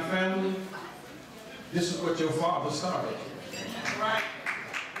Simeon family. This is what your father started. Right.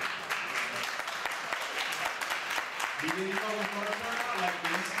 He didn't come in front of her like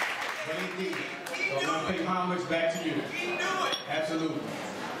this, but he did. So I'm going to pay homage back to you. Absolutely.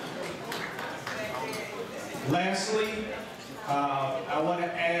 Lastly, I want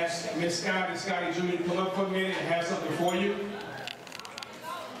to ask Miss Scott and Scotty Jr. to come up for a minute and have something for you.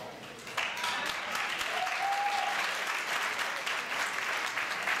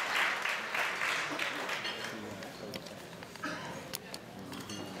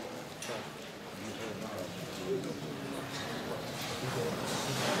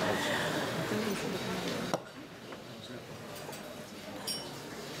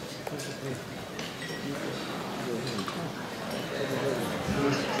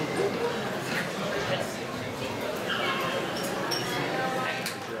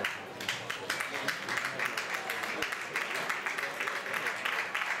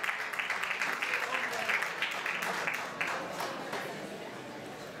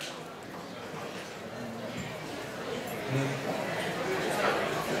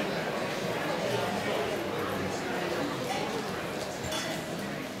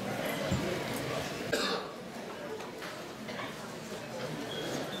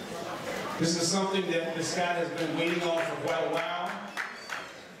 This is something that Ms. Scott has been waiting on for quite a while,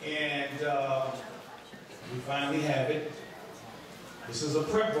 and we finally have it. This is a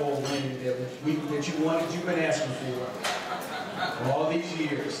prep bowl win that you wanted, you've been asking for all these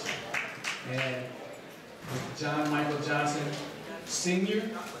years. And Mr. John Michael Johnson, Sr.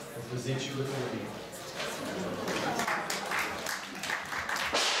 will present you with the ring.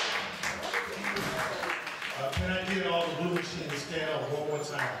 Can I get all the Blue Machine to stand up one more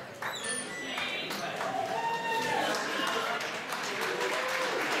time?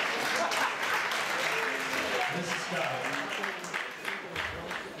 Mrs. Scott,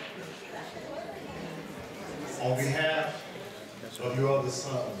 on behalf of your other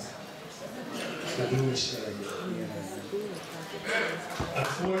sons, the Blue Machine.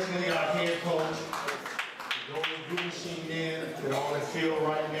 Unfortunately, our head coach, the only Blue Machine man that's on the field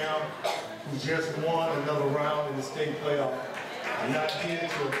right now, who just won another round in the state playoff, I'm not here to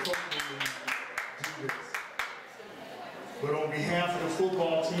appropriately do this. But on behalf of the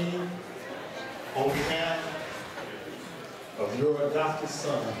football team, on behalf of your adopted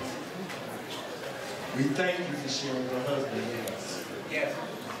son, we thank you for sharing your husband with us. Yes.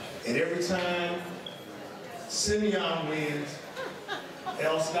 And every time Simeon wins,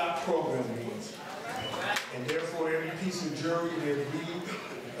 SCA program wins. And therefore, every piece of jewelry that we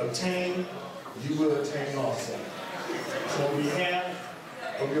obtain, you will attain also. So on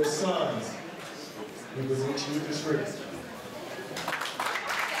behalf of your sons, we present you with this wreath.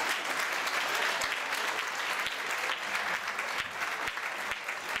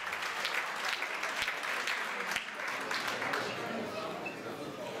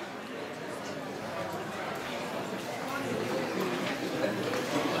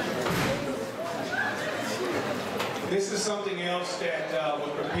 This is something else that was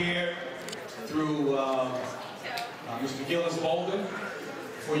prepared through Mr. Gillis Bolden.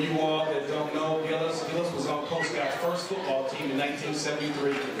 For you all that don't know, Gillis was on Coast Guard's first football team in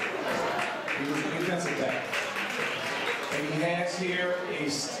 1973. He was a defensive back. And he has here a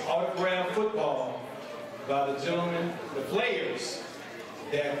autographed football by the gentlemen, the players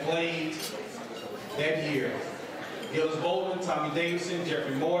that played that year. Gillis Bolden, Tommy Davidson,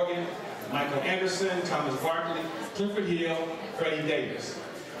 Jeffrey Morgan, Michael Anderson, Thomas Barkley, Clifford Hill, Freddie Davis.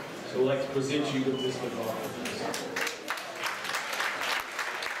 So I'd like to present you with this football.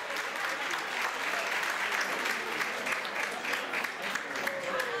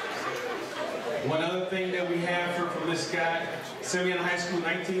 One other thing that we have here from this guy, Simeon High School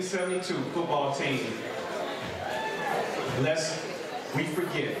 1972 football team. Lest we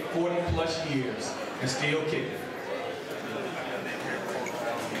forget, 40 plus years and still kicking.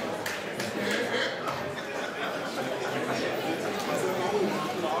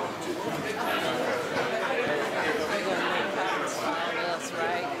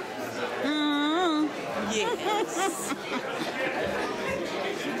 Yes.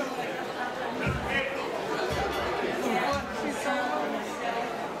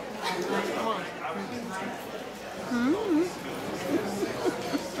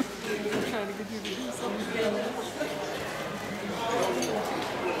 Trying to get you to do something.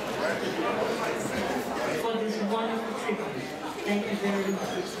 For this wonderful tribute. Thank you very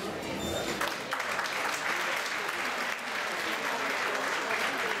much.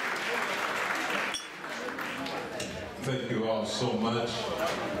 Thank you all so much.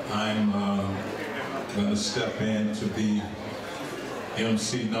 I'm going to step in to be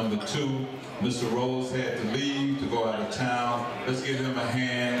MC number 2. Mr. Rose had to leave to go out of town. Let's give him a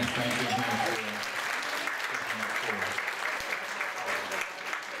hand. Thank him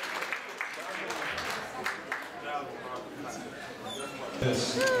for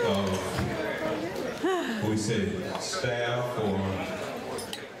this, we say staff or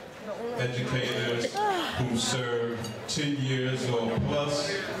educators who served 10 years or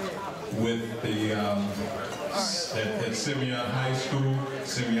plus with the at Simeon High School,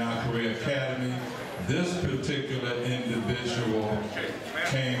 Simeon Career Academy. This particular individual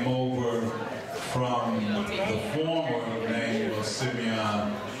came over from the former name of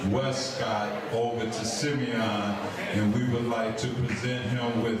Simeon Westcott over to Simeon, and we would like to present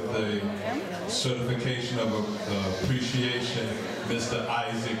him with the certification of appreciation, Mr.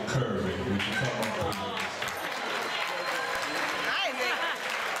 Isaac Curry. Would you come up, please?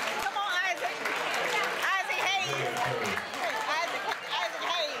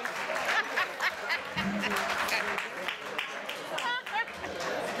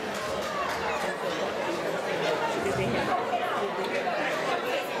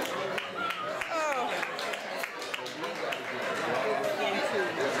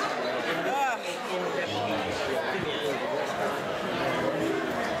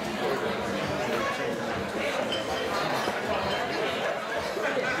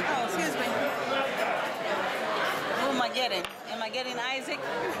 Am I getting Isaac?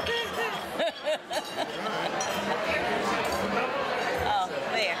 Oh,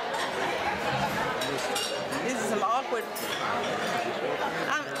 there. This is some awkward.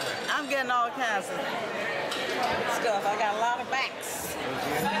 I'm getting all kinds of stuff. I got a lot of backs.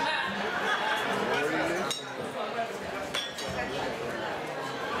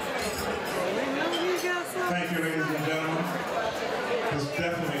 Thank you, ladies and gentlemen. This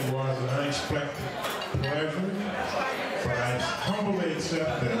definitely was an unexpected pleasure, but I humbly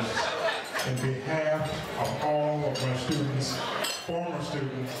accept this in behalf of all of my students, former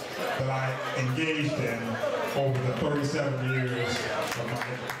students, that I engaged in over the 37 years of my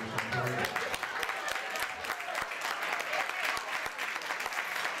education career.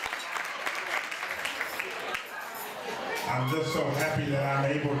 I'm just so happy that I'm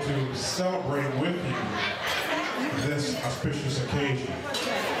able to celebrate with you this auspicious occasion.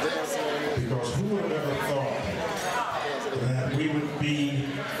 Because who would have ever thought that we would be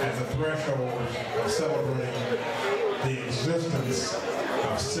at the threshold of celebrating the existence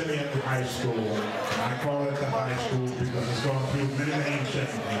of Simeon High School. And I call it the high school because it's gone through many name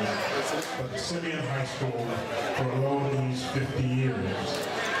changes. But Simeon High School for all these 50 years.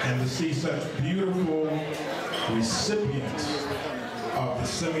 And to see such beautiful recipients of the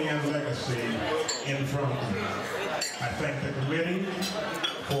Simeon legacy in front of me. I thank the committee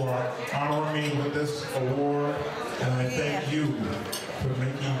for honoring me with this award, and I thank you for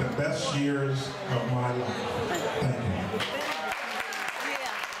making the best years of my life. Thank you.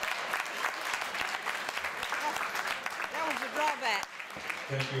 That was a drawback.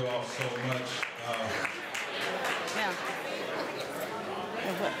 Thank you all so much.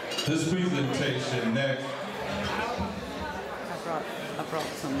 This presentation next. I brought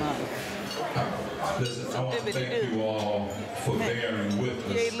some money. Listen, I want to thank you all for bearing with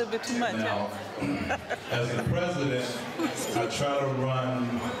us. You ate a little bit too much. Now, as the president, I try to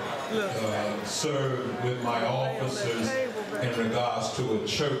run, serve with my officers in regards to a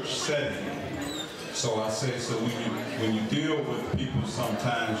church setting. So I say, so when you deal with people,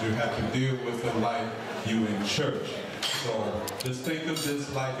 sometimes you have to deal with them like you in church. So just think of this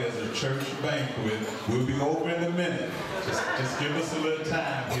like as a church banquet. We'll be over in a minute. Just give us a little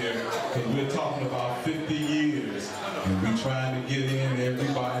time here, because we're talking about 50 years. And we're trying to get in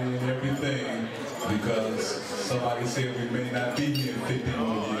everybody and everything, because somebody said we may not be here in 50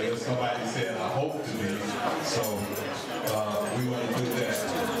 more years. Somebody said, I hope to be. So we want to do that.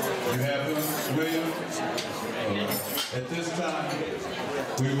 You have them, William? At this time,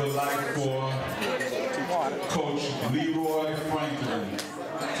 we would like for Coach Leroy Franklin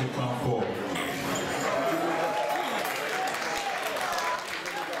to come forward.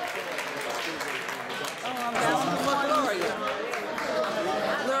 I'm down for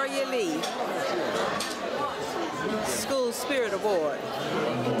Gloria Lee. School Spirit Award.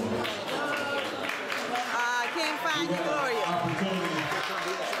 I can't find you, Gloria.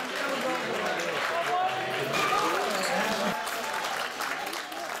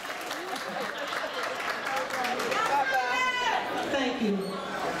 Thank you.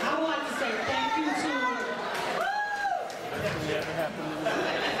 I would like to say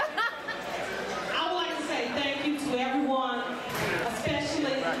thank you to everyone,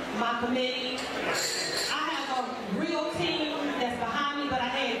 especially my committee. I have a real team that's behind me, but I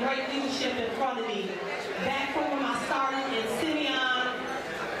had great leadership in front of me. Back from when I started in Simeon,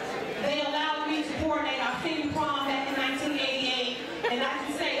 they allowed me to coordinate our senior prom back in 1988, and I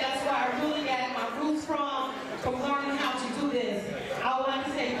can say that's where I really got my roots from learning how to do this. I would like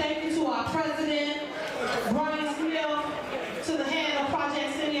to say thank you to our president, Brian Smith, to the head of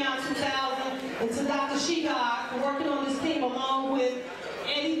Project Simeon 2000, and to Dr. Shigard for working on this team along with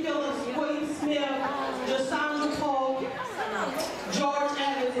Eddie Phillips, William Smith, Josandra Poe, George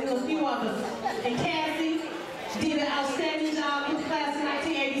Evans, and a few others. And Cassie did an outstanding job in the class in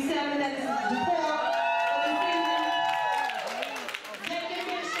 1987 that is the core of this evening. David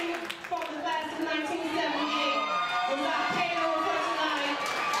Mitchell from the class in 1978 was our payroll for tonight.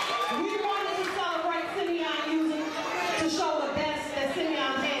 We wanted to celebrate Simeon using to show the best that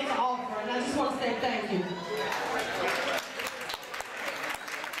Simeon had to offer. And I just want to say thank you.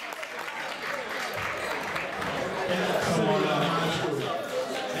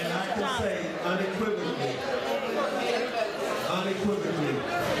 And I can say unequivocally,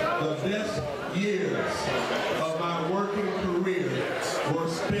 the best years of my working career were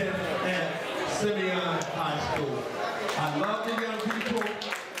spent at Simeon High School. I love the young people.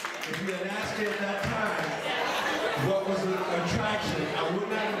 If you had asked me at that time what was the attraction, I would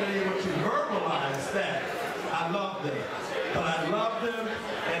not have been able to verbalize that. I love them. But I love them,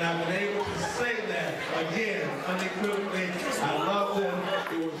 and I've been able to say that again, unequivocally. I love them.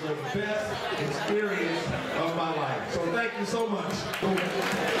 It was the best experience of my life. So thank you so much.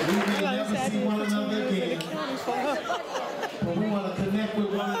 We may never see one another again, but we want to connect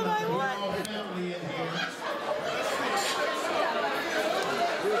with one another. We're all family in here.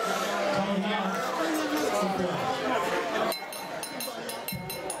 Come here.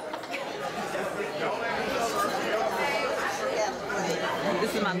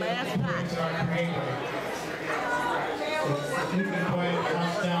 This is my last night. If you can quiet the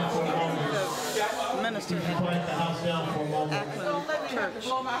house down for a moment. Minister. You can quiet the house down for a moment. Church.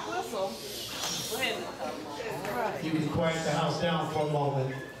 Blow my whistle. You can quiet the house down for a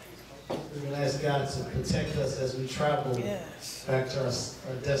moment. We're going to ask God to protect us as we travel back to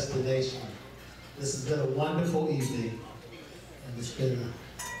our destination. This has been a wonderful evening, and it's been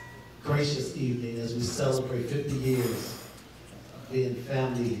a gracious evening as we celebrate 50 years being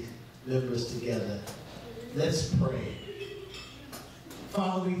family members together. Let's pray.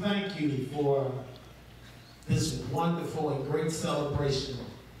 Father, we thank you for this wonderful and great celebration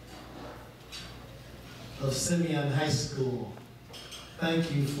of Simeon High School.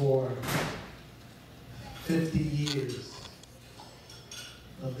 Thank you for 50 years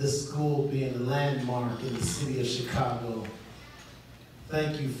of this school being a landmark in the city of Chicago.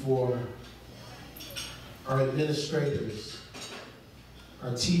 Thank you for our administrators,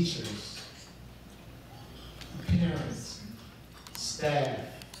 our teachers, our parents, staff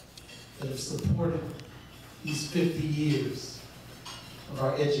that have supported these 50 years of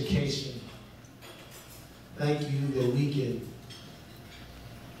our education. Thank you that we can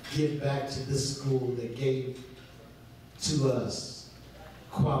give back to this school that gave to us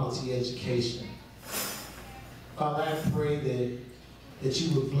quality education. Father, I pray that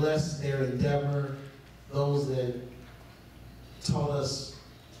you would bless their endeavor, those that taught us,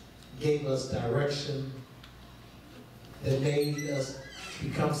 gave us direction, that made us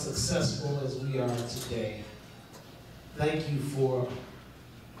become successful as we are today. Thank you for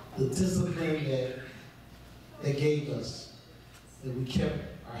the discipline that they gave us, that we kept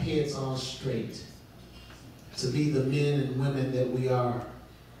our heads on straight to be the men and women that we are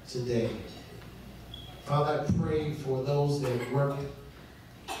today. Father, I pray for those that work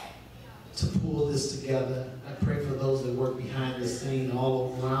to pull this together. I pray for those that work behind the scene,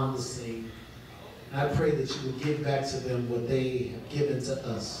 all around the scene. And I pray that you would give back to them what they have given to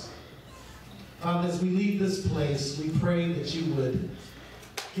us. Father, as we leave this place, we pray that you would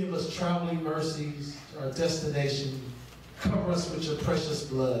give us traveling mercies to our destination. Cover us with your precious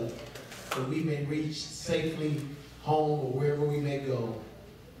blood, that we may reach safely home or wherever we may go.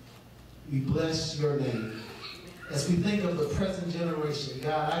 We bless your name. As we think of the present generation,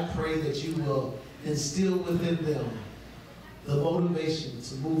 God, I pray that you will instill within them the motivation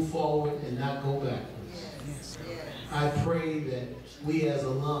to move forward and not go backwards. I pray that we as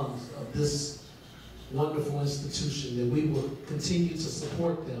alums of this wonderful institution, that we will continue to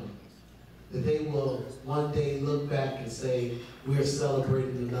support them, that they will one day look back and say, we are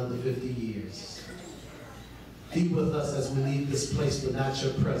celebrating another 50 years. Be with us as we leave this place, but not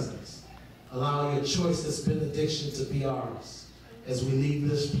your presence. Allow your choice, this benediction, to be ours as we leave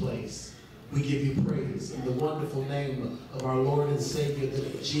this place. We give you praise in the wonderful name of our Lord and Savior,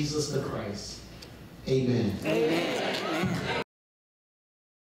 Jesus the Christ. Amen. Amen.